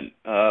department,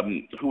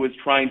 who was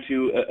trying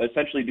to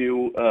essentially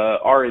do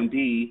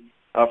R&D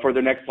for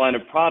their next line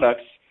of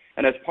products.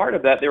 And as part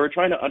of that, they were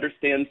trying to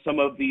understand some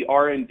of the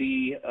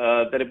R&D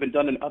that had been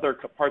done in other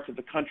parts of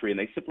the country, and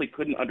they simply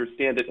couldn't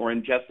understand it or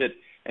ingest it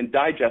and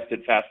digest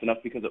it fast enough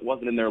because it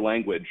wasn't in their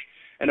language.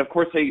 And of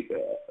course, they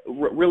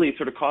really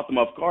sort of caught them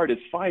off guard is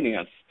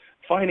finance.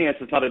 Finance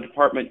is not a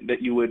department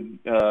that you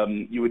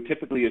would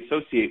typically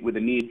associate with a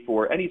need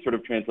for any sort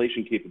of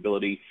translation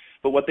capability.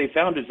 But what they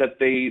found is that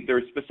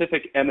their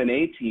specific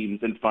M&A teams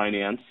in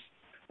finance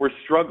were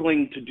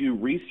struggling to do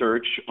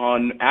research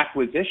on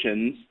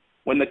acquisitions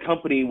when the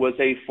company was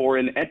a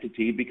foreign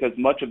entity because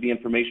much of the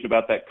information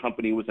about that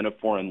company was in a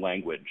foreign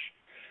language.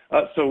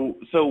 So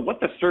what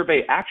the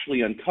survey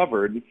actually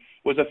uncovered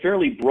was a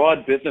fairly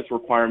broad business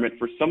requirement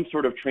for some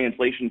sort of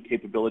translation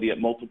capability at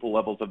multiple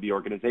levels of the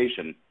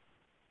organization.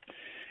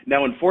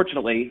 Now,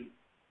 unfortunately,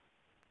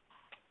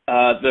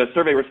 the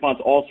survey response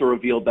also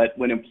revealed that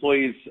when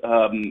employees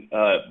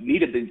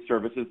needed these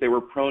services, they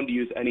were prone to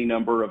use any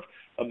number of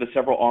the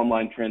several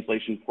online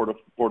translation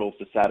portals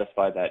to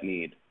satisfy that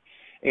need.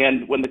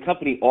 And when the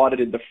company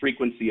audited the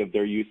frequency of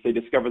their use, they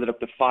discovered that up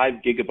to 5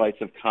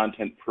 gigabytes of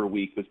content per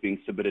week was being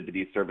submitted to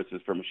these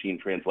services for machine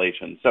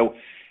translation. So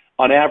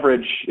on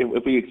average,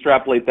 if we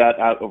extrapolate that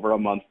out over a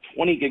month,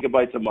 20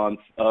 gigabytes a month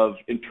of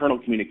internal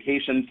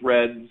communication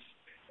threads,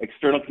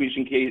 external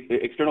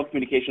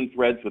communication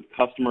threads with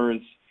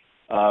customers,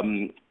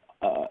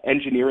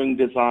 engineering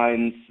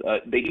designs.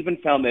 They even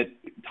found that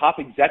top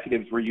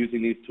executives were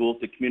using these tools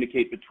to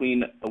communicate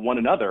between one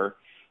another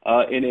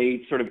in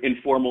a sort of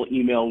informal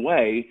email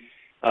way.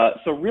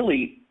 So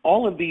really,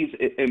 all of these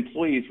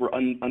employees were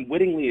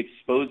unwittingly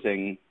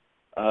exposing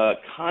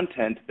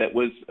content that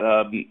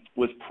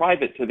was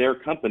private to their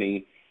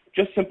company,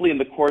 just simply in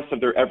the course of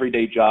their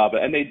everyday job.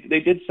 And they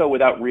did so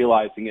without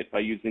realizing it by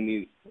using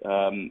these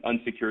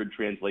unsecured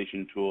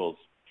translation tools.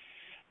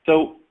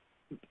 So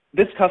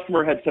this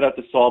customer had set out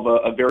to solve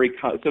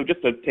so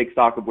just to take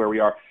stock of where we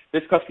are,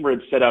 this customer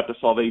had set out to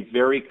solve a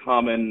very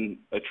common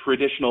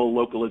traditional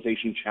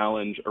localization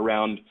challenge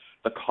around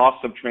the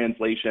cost of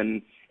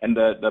translation and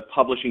the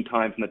publishing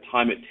times and the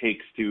time it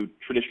takes to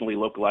traditionally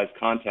localize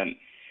content.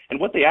 And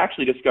what they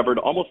actually discovered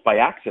almost by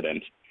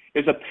accident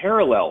is a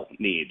parallel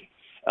need,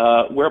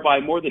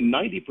 whereby more than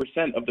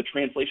 90% of the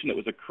translation that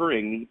was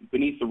occurring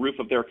beneath the roof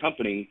of their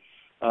company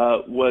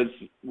was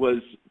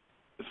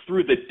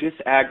through the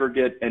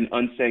disaggregate and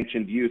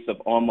unsanctioned use of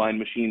online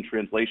machine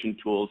translation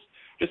tools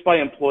just by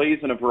employees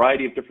in a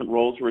variety of different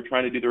roles who were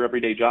trying to do their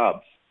everyday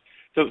jobs.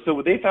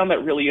 So they found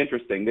that really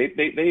interesting.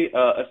 They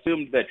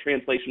assumed that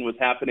translation was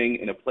happening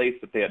in a place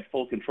that they had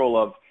full control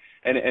of,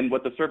 and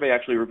what the survey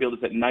actually revealed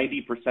is that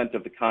 90%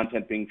 of the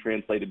content being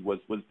translated was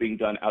being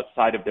done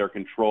outside of their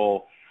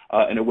control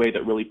in a way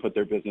that really put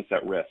their business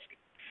at risk.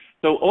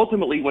 So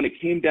ultimately, when it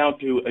came down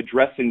to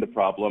addressing the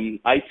problem,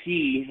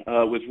 IT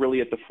was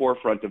really at the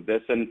forefront of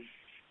this, and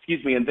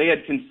they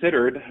had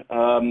considered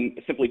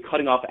simply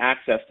cutting off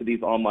access to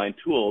these online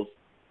tools.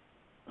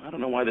 I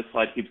don't know why this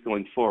slide keeps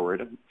going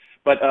forward,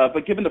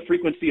 but given the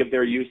frequency of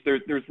their use,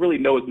 there's really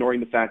no ignoring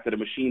the fact that a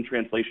machine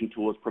translation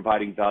tool is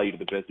providing value to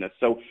the business.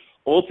 So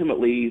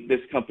ultimately,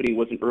 this company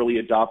was an early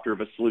adopter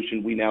of a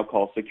solution we now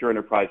call Secure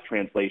Enterprise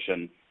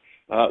Translation.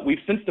 We've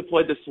since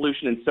deployed this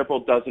solution in several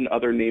dozen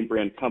other name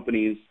brand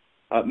companies,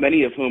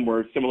 many of whom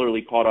were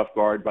similarly caught off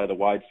guard by the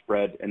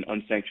widespread and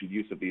unsanctioned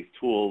use of these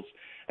tools.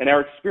 And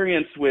our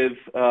experience with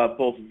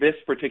both this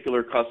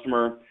particular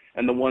customer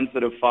and the ones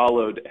that have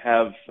followed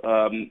have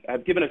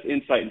given us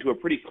insight into a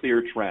pretty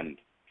clear trend.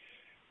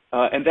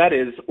 And that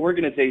is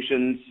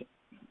organizations,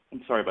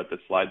 I'm sorry about this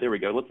slide, there we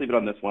go, let's leave it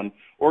on this one.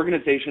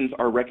 Organizations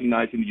are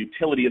recognizing the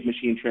utility of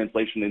machine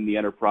translation in the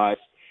enterprise,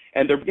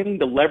 and they're beginning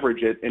to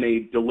leverage it in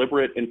a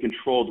deliberate and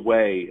controlled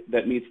way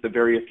that meets the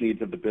various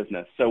needs of the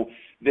business. So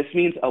this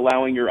means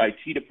allowing your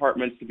IT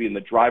departments to be in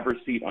the driver's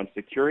seat on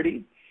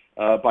security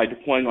by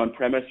deploying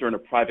on-premise or in a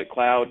private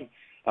cloud,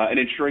 and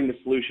ensuring the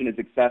solution is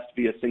accessed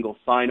via single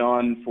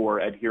sign-on for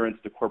adherence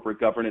to corporate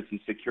governance and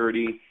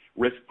security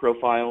risk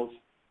profiles.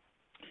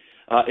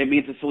 It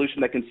means a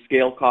solution that can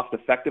scale cost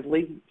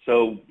effectively,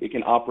 so it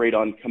can operate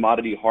on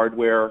commodity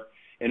hardware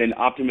in an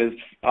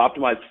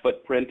optimized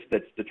footprint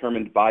that's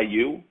determined by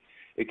you.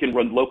 It can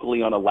run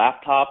locally on a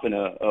laptop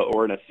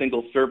or in a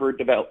single server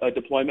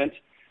deployment,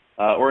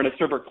 or in a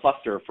server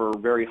cluster for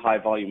very high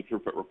volume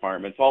throughput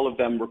requirements, all of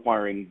them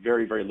requiring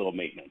very, very little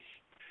maintenance.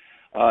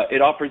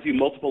 It offers you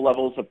multiple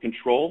levels of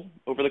control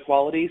over the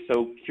quality.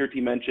 So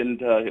Kirti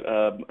mentioned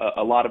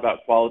a lot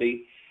about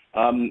quality.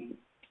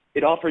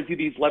 It offers you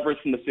these levers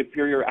from the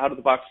superior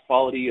out-of-the-box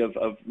quality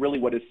of really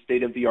what is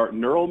state-of-the-art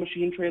neural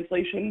machine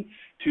translation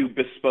to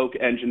bespoke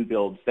engine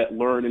builds that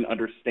learn and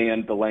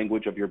understand the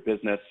language of your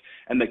business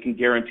and that can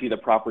guarantee the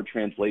proper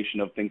translation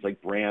of things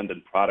like brand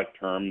and product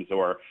terms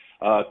or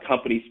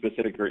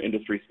company-specific or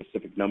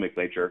industry-specific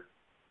nomenclature.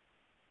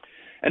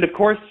 And of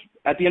course,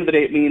 at the end of the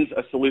day, it means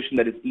a solution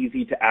that is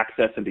easy to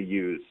access and to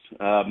use.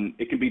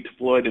 It can be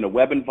deployed in a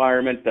web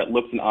environment that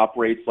looks and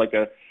operates like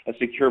a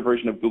secure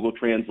version of Google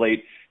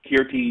Translate.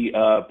 Kirti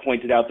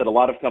pointed out that a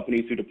lot of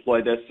companies who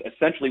deploy this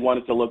essentially want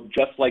it to look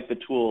just like the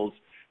tools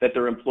that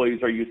their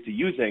employees are used to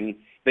using.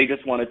 They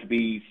just want it to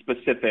be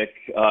specific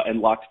and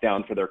locked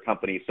down for their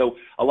company. So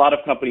a lot of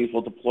companies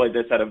will deploy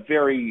this at the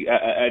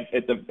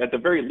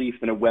very least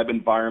in a web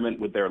environment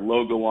with their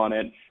logo on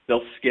it.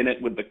 They'll skin it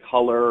with the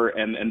color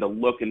and the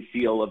look and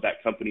feel of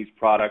that company's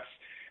products.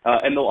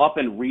 And they'll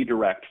often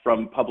redirect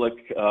from public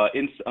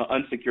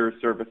unsecure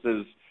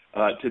services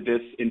to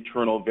this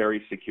internal,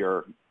 very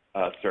secure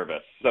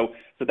service. So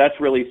that's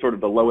really sort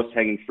of the lowest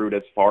hanging fruit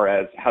as far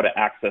as how to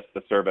access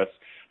the service.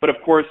 But of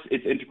course,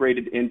 it's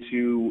integrated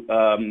into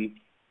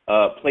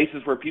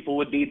places where people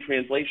would need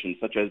translation,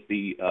 such as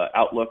the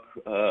Outlook,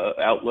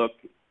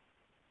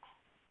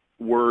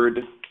 Word,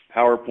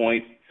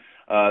 PowerPoint,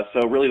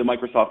 so really the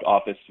Microsoft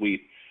Office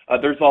suite.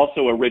 There's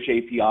also a rich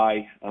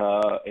API,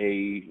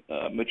 a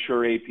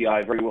mature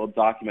API, very well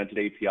documented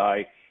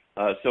API,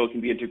 so it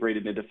can be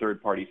integrated into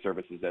third-party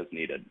services as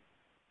needed.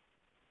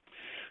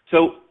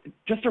 So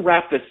just to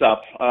wrap this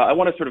up, I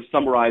want to sort of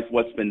summarize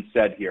what's been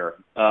said here.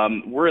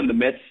 We're in the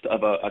midst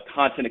of a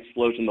content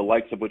explosion, the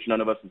likes of which none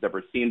of us has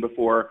ever seen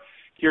before.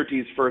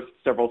 Kirti's first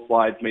several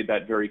slides made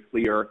that very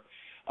clear.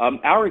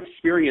 Our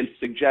experience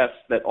suggests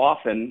that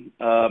often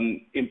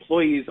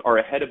employees are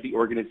ahead of the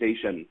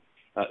organization,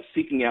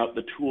 seeking out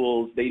the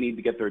tools they need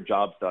to get their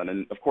jobs done.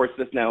 And of course,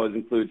 this now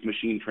includes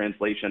machine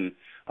translation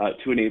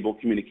to enable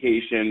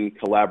communication,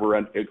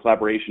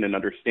 collaboration, and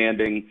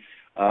understanding.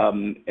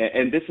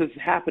 And this is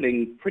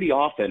happening pretty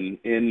often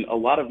in a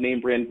lot of name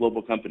brand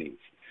global companies.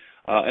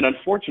 And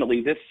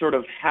unfortunately, this sort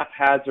of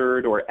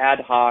haphazard or ad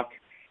hoc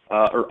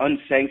or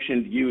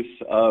unsanctioned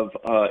use of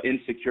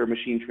insecure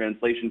machine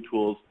translation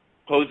tools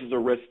poses a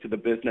risk to the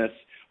business.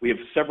 We have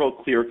several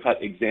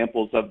clear-cut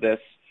examples of this.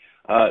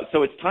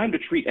 So it's time to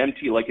treat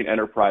MT like an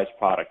enterprise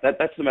product.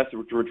 That's the message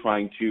we're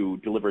trying to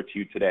deliver to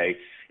you today.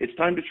 It's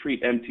time to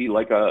treat MT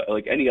like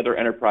any other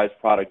enterprise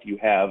product you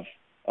have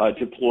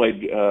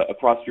deployed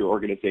across your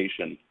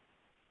organization.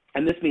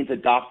 And this means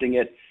adopting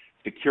it,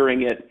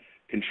 securing it,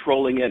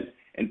 controlling it,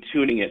 and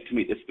tuning it to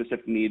meet the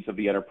specific needs of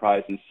the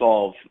enterprise and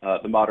solve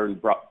the modern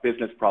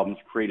business problems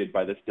created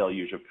by this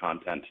deluge of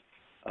content.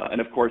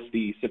 And of course,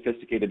 the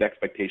sophisticated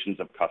expectations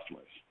of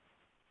customers.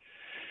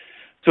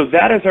 So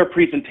that is our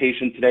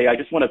presentation today. I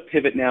just want to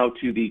pivot now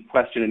to the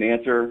question and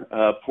answer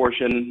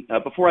portion.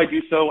 Before I do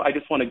so, I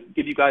just want to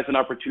give you guys an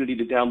opportunity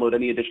to download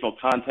any additional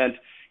content.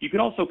 You can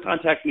also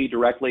contact me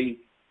directly.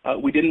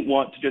 We didn't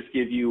want to just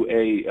give you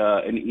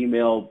an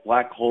email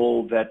black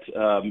hole that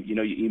you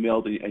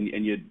emailed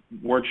and you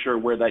weren't sure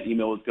where that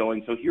email was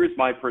going. So here's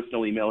my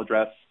personal email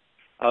address.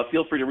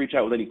 Feel free to reach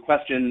out with any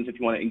questions if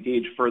you want to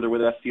engage further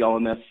with SDL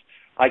on this.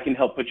 I can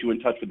help put you in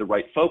touch with the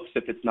right folks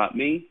if it's not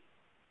me.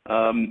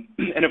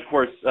 And of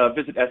course,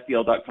 visit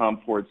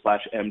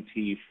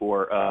sdl.com/MT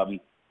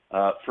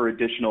for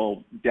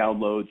additional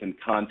downloads and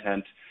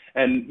content.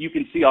 And you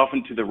can see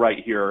often to the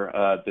right here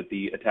that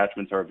the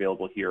attachments are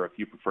available here if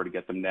you prefer to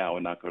get them now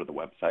and not go to the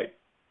website.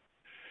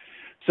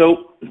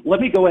 So let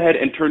me go ahead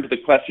and turn to the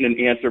question and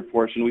answer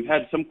portion. We've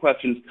had some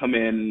questions come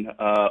in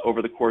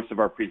over the course of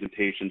our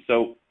presentation.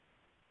 So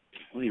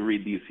let me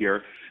read these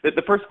here.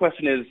 The first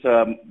question is,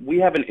 we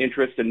have an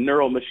interest in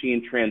neural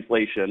machine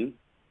translation.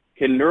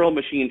 Can neural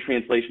machine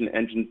translation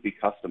engines be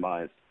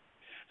customized?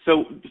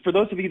 So for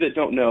those of you that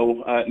don't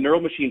know,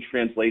 neural machine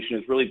translation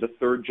is really the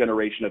third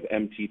generation of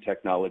MT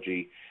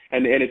technology,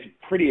 and it's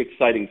pretty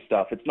exciting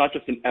stuff. It's not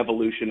just an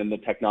evolution in the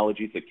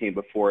technologies that came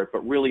before it,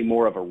 but really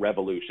more of a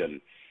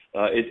revolution.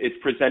 It's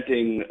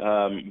presenting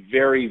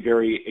very,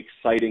 very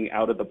exciting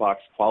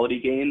out-of-the-box quality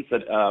gains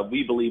that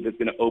we believe is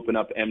going to open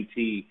up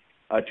MT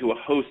to a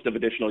host of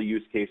additional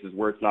use cases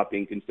where it's not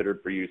being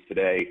considered for use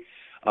today.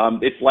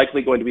 It's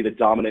likely going to be the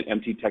dominant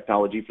MT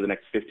technology for the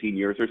next 15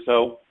 years or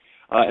so.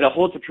 And it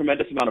holds a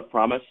tremendous amount of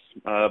promise,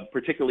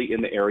 particularly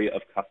in the area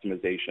of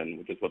customization,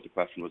 which is what the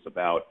question was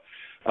about.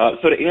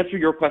 So to answer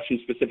your question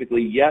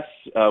specifically, yes,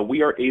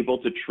 we are able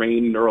to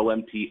train neural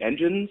MT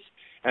engines.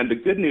 And the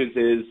good news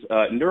is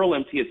neural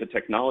MT as a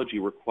technology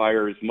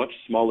requires much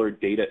smaller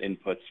data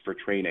inputs for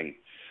training.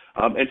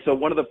 And so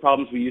one of the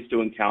problems we used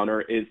to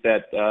encounter is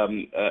that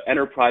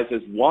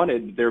enterprises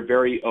wanted their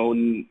very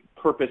own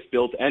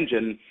purpose-built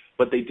engine,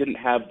 but they didn't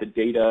have the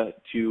data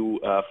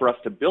for us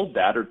to build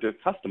that or to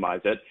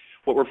customize it.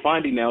 What we're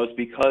finding now is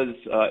because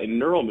in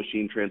neural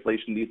machine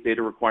translation, these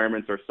data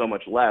requirements are so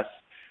much less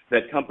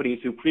that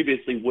companies who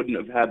previously wouldn't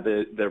have had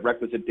the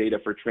requisite data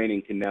for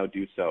training can now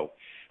do so.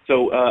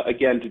 So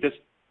again, to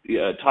just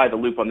tie the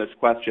loop on this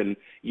question,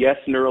 yes,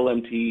 neural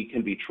MT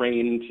can be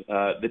trained.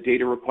 The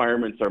data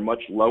requirements are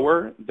much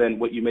lower than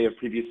what you may have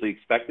previously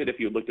expected if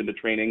you looked into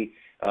training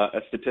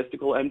a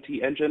statistical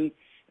MT engine.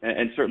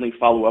 And certainly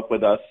follow up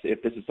with us if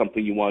this is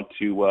something you want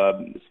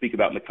to speak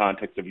about in the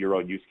context of your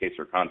own use case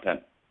or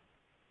content.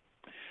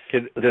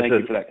 Thank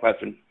you for that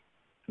question.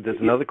 There's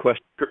another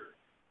question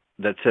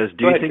that says,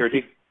 "Do you think?"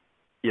 Kirti.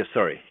 Yes,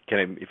 sorry.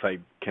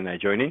 Can I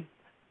join in?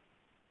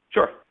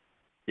 Sure.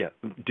 Yeah.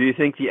 Do you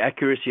think the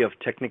accuracy of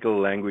technical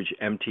language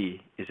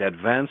MT is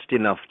advanced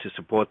enough to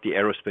support the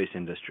aerospace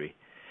industry,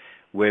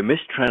 where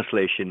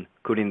mistranslation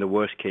could, in the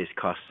worst case,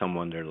 cost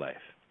someone their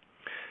life?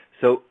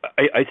 So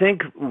I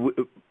think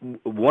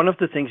one of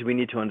the things we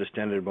need to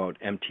understand about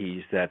MT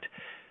is that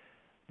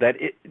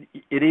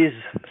it is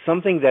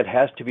something that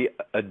has to be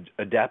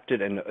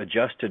adapted and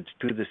adjusted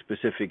to the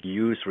specific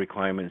use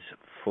requirements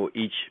for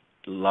each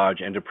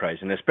large enterprise,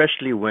 and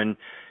especially when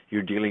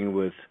you're dealing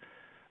with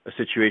a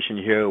situation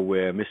here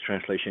where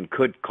mistranslation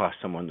could cost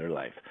someone their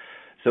life.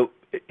 So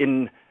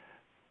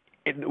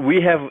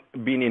we have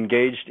been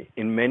engaged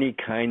in many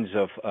kinds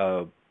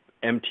of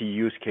MT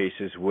use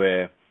cases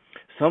where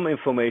some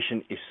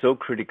information is so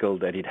critical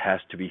that it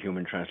has to be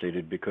human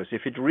translated, because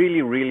if it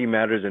really, really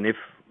matters, and if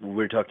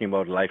we're talking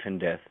about life and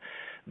death,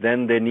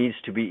 then there needs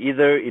to be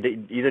it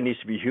either needs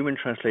to be human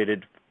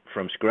translated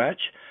from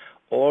scratch,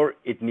 or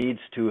it needs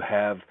to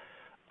have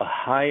a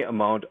high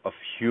amount of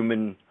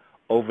human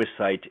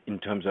oversight in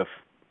terms of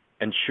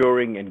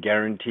ensuring and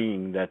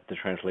guaranteeing that the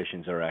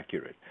translations are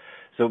accurate.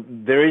 So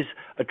there is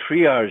a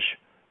triage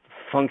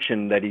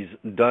function that is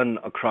done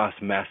across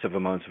massive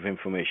amounts of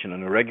information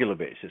on a regular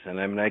basis. And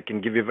I mean, I can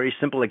give you a very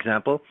simple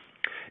example.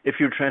 If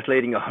you're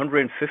translating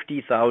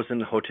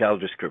 150,000 hotel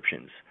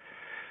descriptions,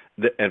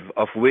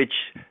 of which,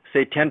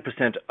 say,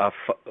 10% are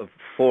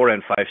 4-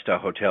 and 5-star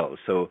hotels,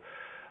 so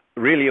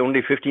really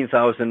only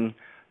 15,000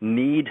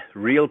 need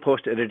real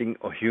post-editing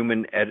or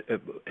human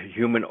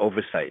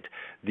oversight.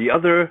 The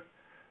other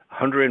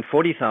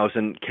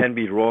 140,000 can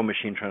be raw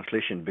machine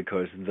translation,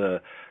 because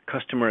the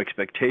customer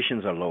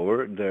expectations are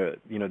lower.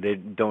 They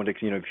don't,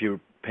 if you're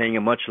paying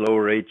a much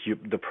lower rate,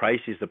 the price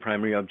is the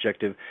primary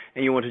objective,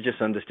 and you want to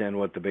just understand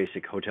what the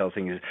basic hotel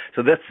thing is.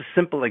 So that's a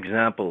simple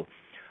example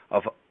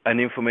of an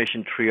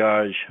information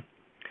triage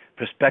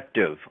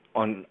perspective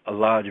on a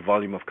large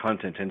volume of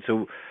content. And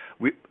so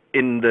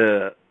in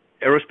the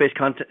aerospace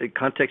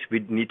context,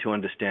 we need to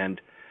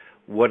understand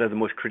what are the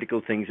most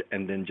critical things,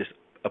 and then just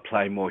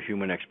apply more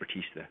human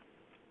expertise there.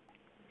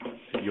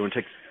 You want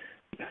to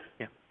take?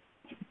 Yeah.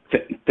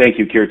 Thank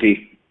you,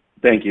 Kirti.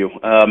 Thank you.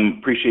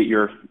 Appreciate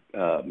your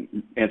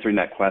answering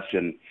that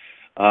question.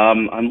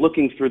 I'm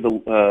looking through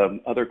the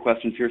other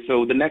questions here.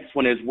 So the next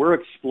one is, we're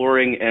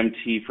exploring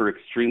MT for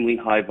extremely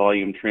high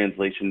volume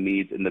translation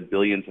needs in the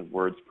billions of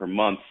words per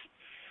month.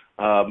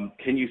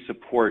 Can you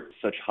support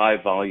such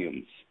high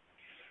volumes?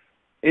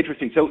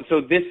 Interesting. So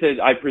this is,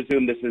 I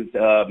presume this is,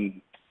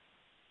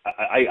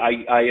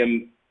 I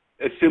am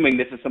assuming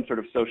this is some sort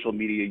of social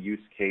media use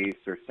case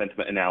or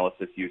sentiment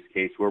analysis use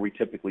case where we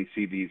typically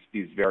see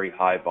these very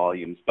high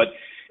volumes. But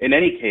in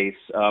any case,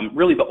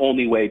 really the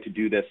only way to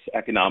do this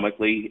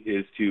economically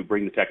is to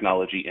bring the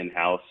technology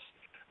in-house,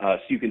 so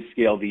you can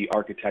scale the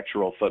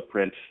architectural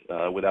footprint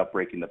without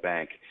breaking the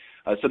bank.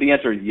 So the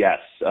answer is yes.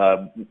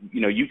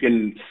 You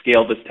can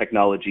scale this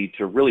technology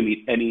to really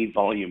meet any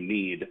volume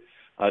need,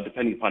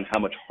 depending upon how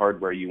much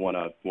hardware you want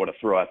to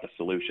throw at the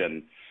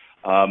solution.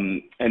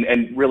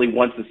 And really,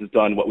 once this is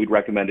done, what we'd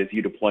recommend is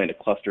you deploy in a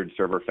clustered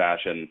server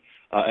fashion,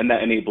 and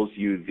that enables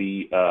you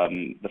the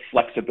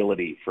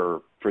flexibility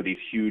for these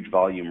huge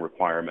volume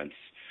requirements.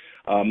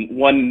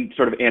 One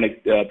sort of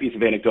piece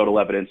of anecdotal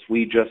evidence: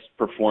 we just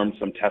performed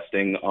some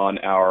testing on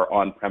our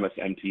on-premise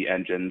MT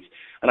engines,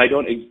 and I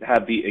don't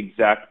have the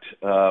exact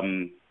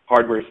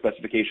hardware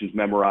specifications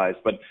memorized,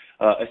 but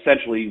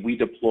essentially we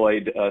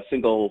deployed a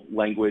single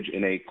language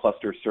in a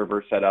cluster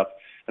server setup,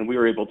 and we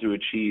were able to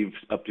achieve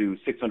up to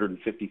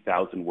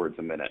 650,000 words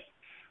a minute.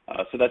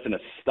 So that's an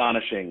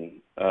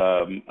astonishing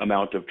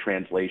amount of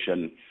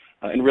translation.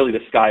 And really, the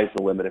sky is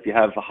the limit. If you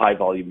have high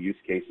volume use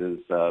cases,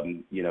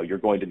 you're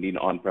going to need an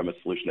on-premise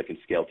solution that can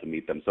scale to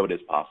meet them. So it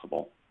is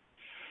possible.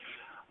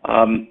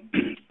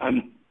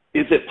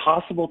 Is it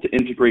possible to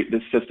integrate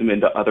this system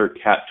into other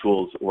CAT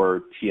tools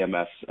or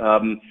TMS?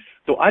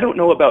 So I don't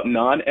know about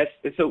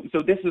so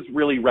this is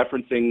really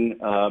referencing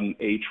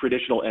a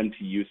traditional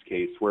MT use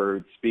case where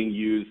it's being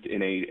used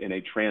in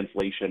a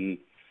translation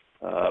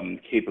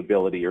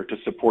capability or to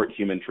support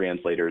human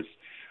translators.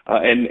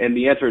 And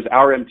the answer is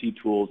our MT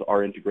tools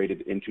are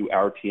integrated into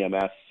our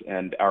TMS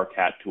and our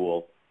CAT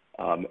tool,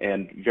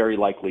 and very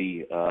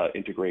likely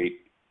integrate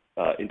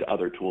into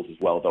other tools as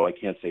well, though I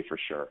can't say for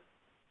sure.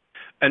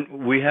 And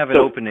we have an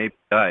open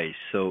API,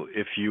 so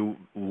if you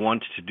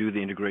want to do the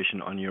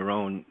integration on your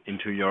own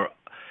into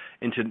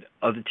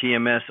other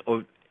TMS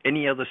or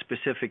any other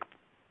specific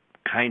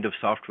kind of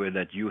software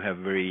that you have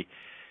very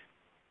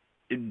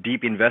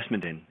deep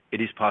investment in,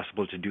 it is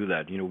possible to do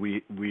that.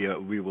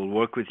 We will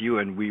work with you,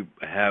 and we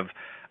have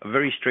a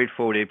very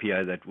straightforward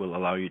API that will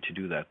allow you to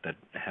do that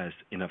has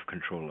enough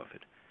control of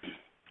it.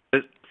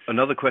 There's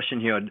another question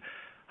here: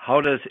 how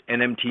does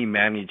NMT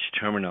manage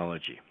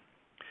terminology?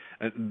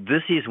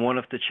 This is one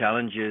of the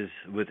challenges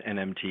with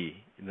NMT,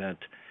 that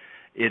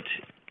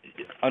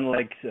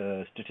unlike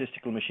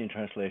statistical machine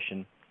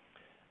translation,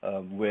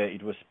 where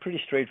it was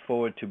pretty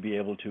straightforward to be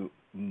able to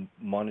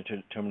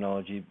monitor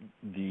terminology,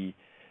 the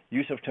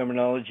use of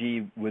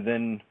terminology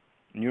within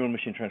neural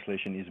machine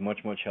translation is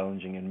much more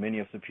challenging, and many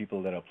of the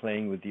people that are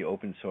playing with the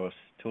open source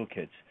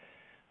toolkits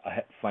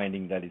are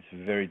finding that it's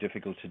very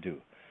difficult to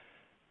do.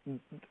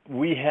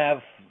 We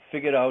have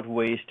figured out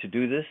ways to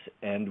do this,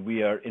 and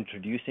we are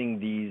introducing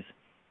these.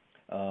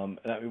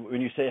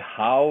 When you say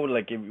how,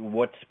 like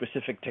what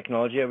specific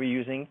technology are we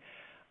using,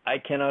 I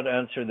cannot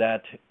answer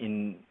that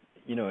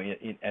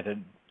at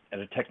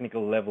a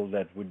technical level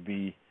that would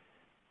be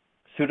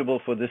suitable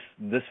for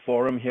this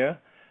forum here.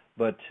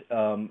 But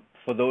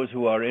for those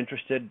who are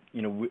interested,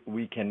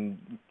 we can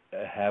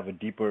have a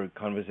deeper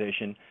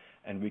conversation,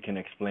 and we can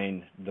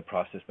explain the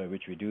process by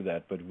which we do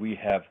that. But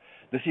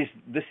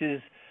this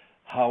is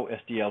how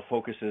SDL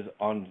focuses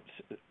on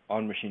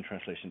machine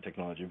translation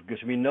technology,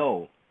 because we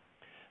know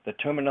the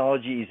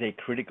terminology is a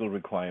critical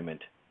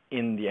requirement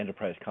in the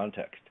enterprise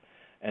context.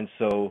 And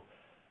so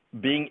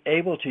being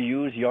able to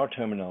use your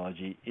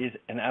terminology is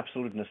an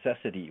absolute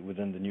necessity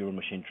within the neural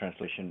machine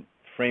translation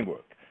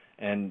framework.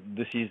 And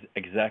this is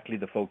exactly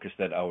the focus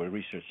that our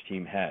research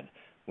team had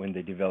when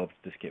they developed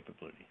this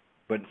capability.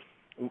 But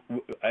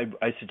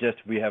I suggest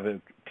we have a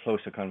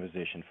closer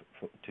conversation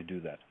to do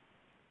that.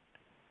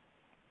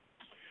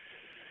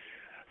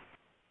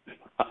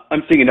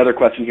 I'm seeing another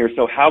question here.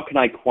 So how can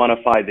I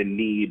quantify the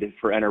need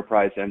for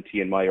enterprise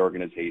MT in my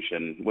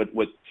organization?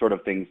 What sort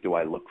of things do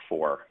I look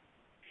for?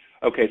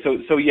 Okay,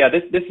 so yeah,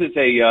 this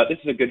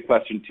is a good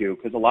question too,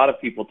 because a lot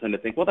of people tend to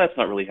think, well, that's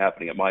not really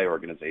happening at my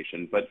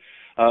organization. But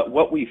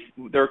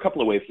there are a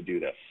couple of ways to do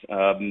this.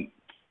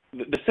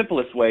 The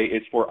simplest way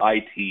is for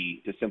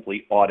IT to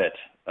simply audit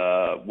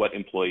what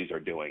employees are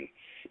doing.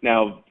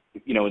 Now,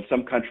 in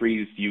some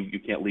countries you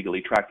can't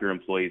legally track your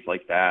employees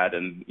like that,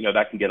 and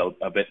that can get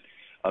a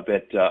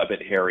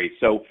bit hairy.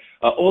 So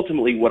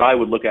ultimately, what I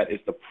would look at is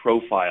the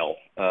profile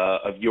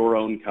of your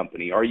own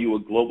company. Are you a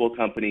global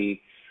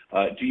company?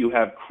 Do you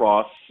have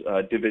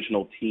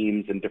cross-divisional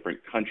teams in different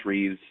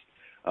countries?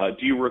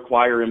 Do you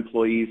require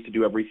employees to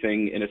do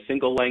everything in a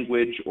single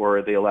language, or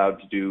are they allowed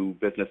to do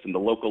business in the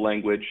local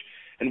language?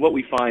 And what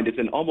we find is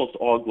in almost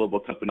all global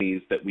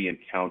companies that we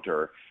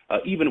encounter,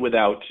 even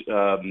without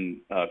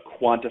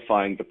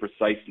quantifying the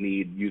precise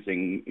need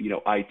using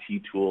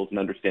IT tools and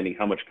understanding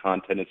how much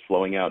content is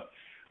flowing out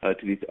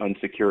to these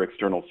unsecure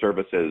external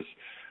services,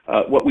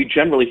 what we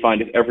generally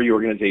find is every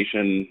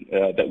organization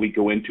that we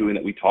go into and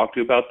that we talk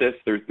to about this,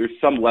 there's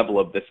some level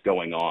of this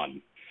going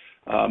on.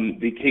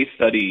 The case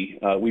study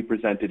we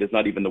presented is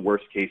not even the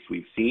worst case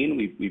we've seen.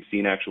 We've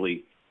seen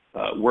actually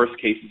worse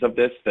cases of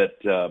this that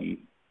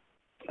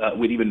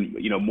with even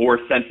more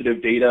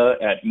sensitive data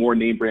at more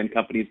name brand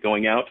companies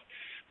going out.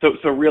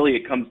 So really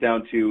it comes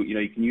down to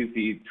you can use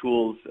the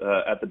tools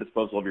at the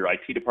disposal of your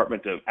IT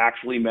department to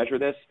actually measure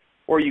this,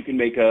 or you can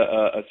make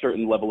a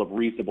certain level of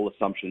reasonable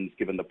assumptions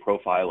given the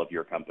profile of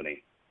your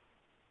company.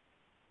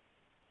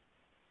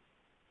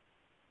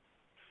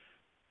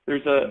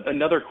 There's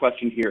another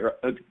question here.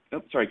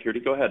 Sorry,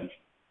 Kirti, go ahead.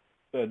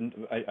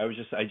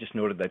 I just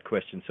noted that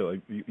question, so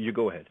you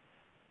go ahead.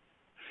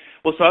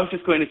 Well, so I was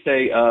just going to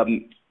say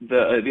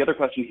the other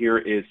question here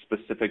is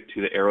specific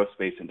to the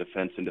aerospace and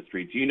defense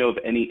industry. Do you know of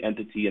any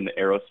entity in the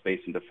aerospace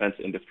and defense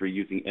industry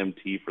using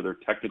MT for their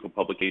technical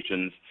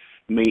publications,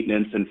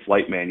 maintenance, and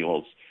flight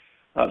manuals?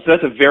 So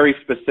that's a very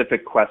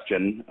specific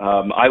question.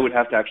 I would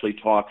have to actually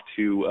talk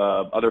to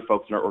other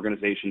folks in our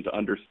organization to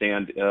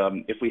understand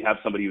if we have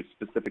somebody who's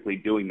specifically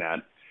doing that.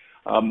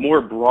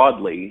 More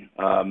broadly,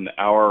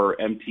 our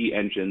MT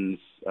engines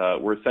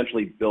were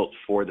essentially built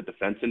for the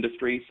defense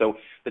industry. So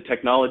the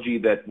technology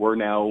that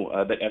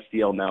that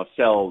SDL now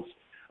sells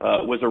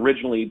was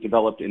originally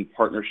developed in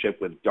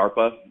partnership with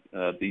DARPA,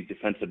 the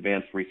Defense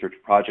Advanced Research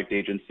Project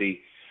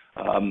Agency,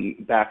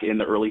 back in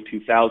the early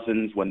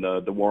 2000s when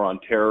the war on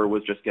terror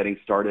was just getting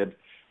started.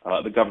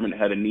 The government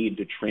had a need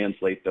to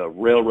translate the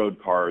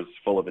railroad cars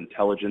full of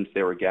intelligence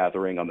they were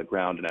gathering on the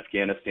ground in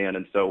Afghanistan.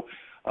 And so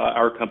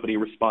our company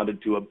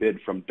responded to a bid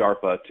from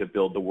DARPA to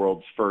build the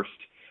world's first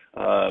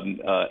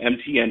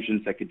MT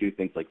engines that could do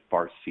things like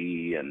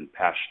Vashee and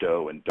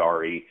Pashto and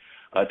Dari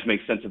to make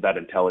sense of that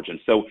intelligence.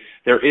 So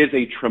there is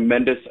a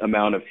tremendous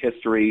amount of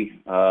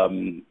history.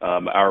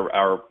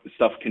 Our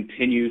stuff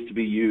continues to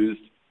be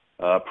used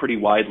pretty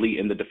widely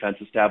in the defense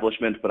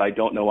establishment, but I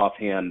don't know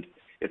offhand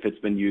if it's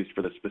been used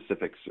for the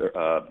specific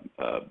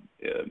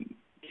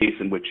case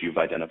in which you've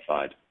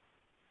identified.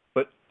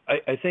 But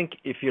I think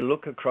if you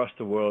look across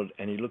the world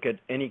and you look at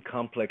any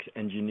complex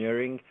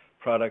engineering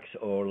products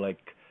or like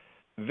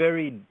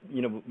very,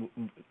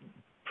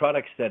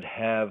 products that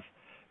have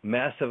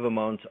massive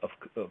amounts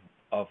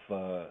of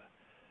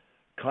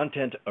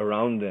content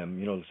around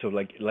them, so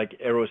like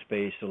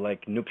aerospace, or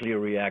like nuclear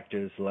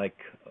reactors, like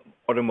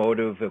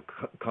automotive,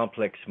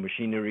 complex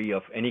machinery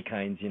of any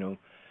kind,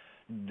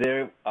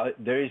 there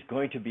is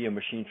going to be a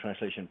machine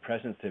translation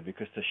presence there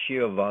because the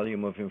sheer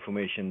volume of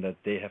information that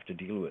they have to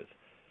deal with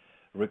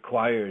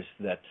requires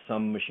that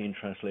some machine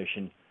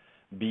translation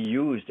be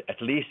used,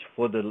 at least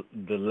for the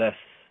less,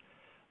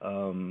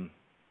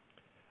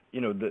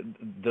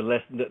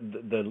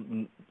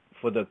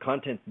 for the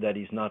content that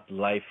is not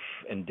life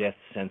and death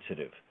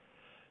sensitive.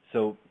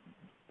 So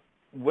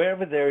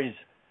wherever there is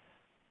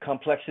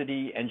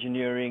complexity,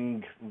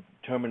 engineering,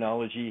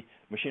 terminology,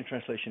 machine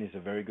translation is a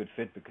very good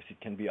fit because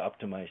it can be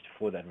optimized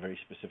for that very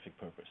specific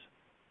purpose.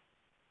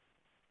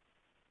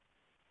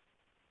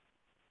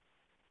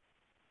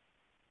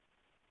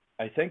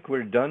 I think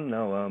we're done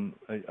now.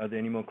 Are there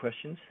any more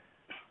questions?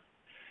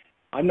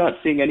 I'm not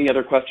seeing any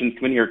other questions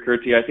come in here,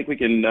 Kirti. I think we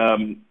can.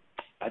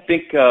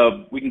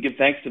 We can give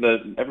thanks to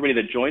everybody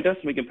that joined us,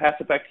 and we can pass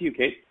it back to you,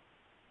 Kate.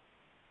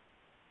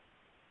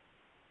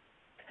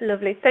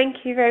 Lovely. Thank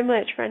you very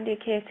much, Randy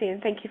and Kirti,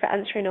 and thank you for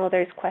answering all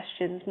those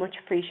questions. Much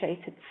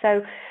appreciated.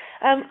 So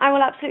I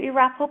will absolutely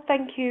wrap up.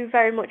 Thank you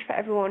very much for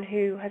everyone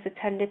who has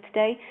attended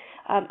today,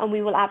 and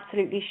we will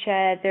absolutely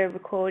share the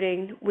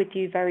recording with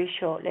you very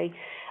shortly.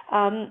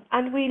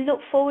 And we look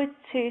forward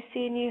to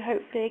seeing you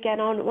hopefully again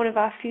on one of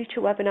our future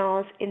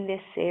webinars in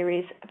this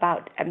series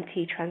about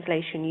MT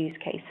translation use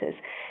cases.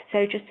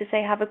 So just to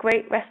say, have a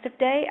great rest of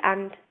day,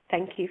 and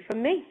thank you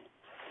from me.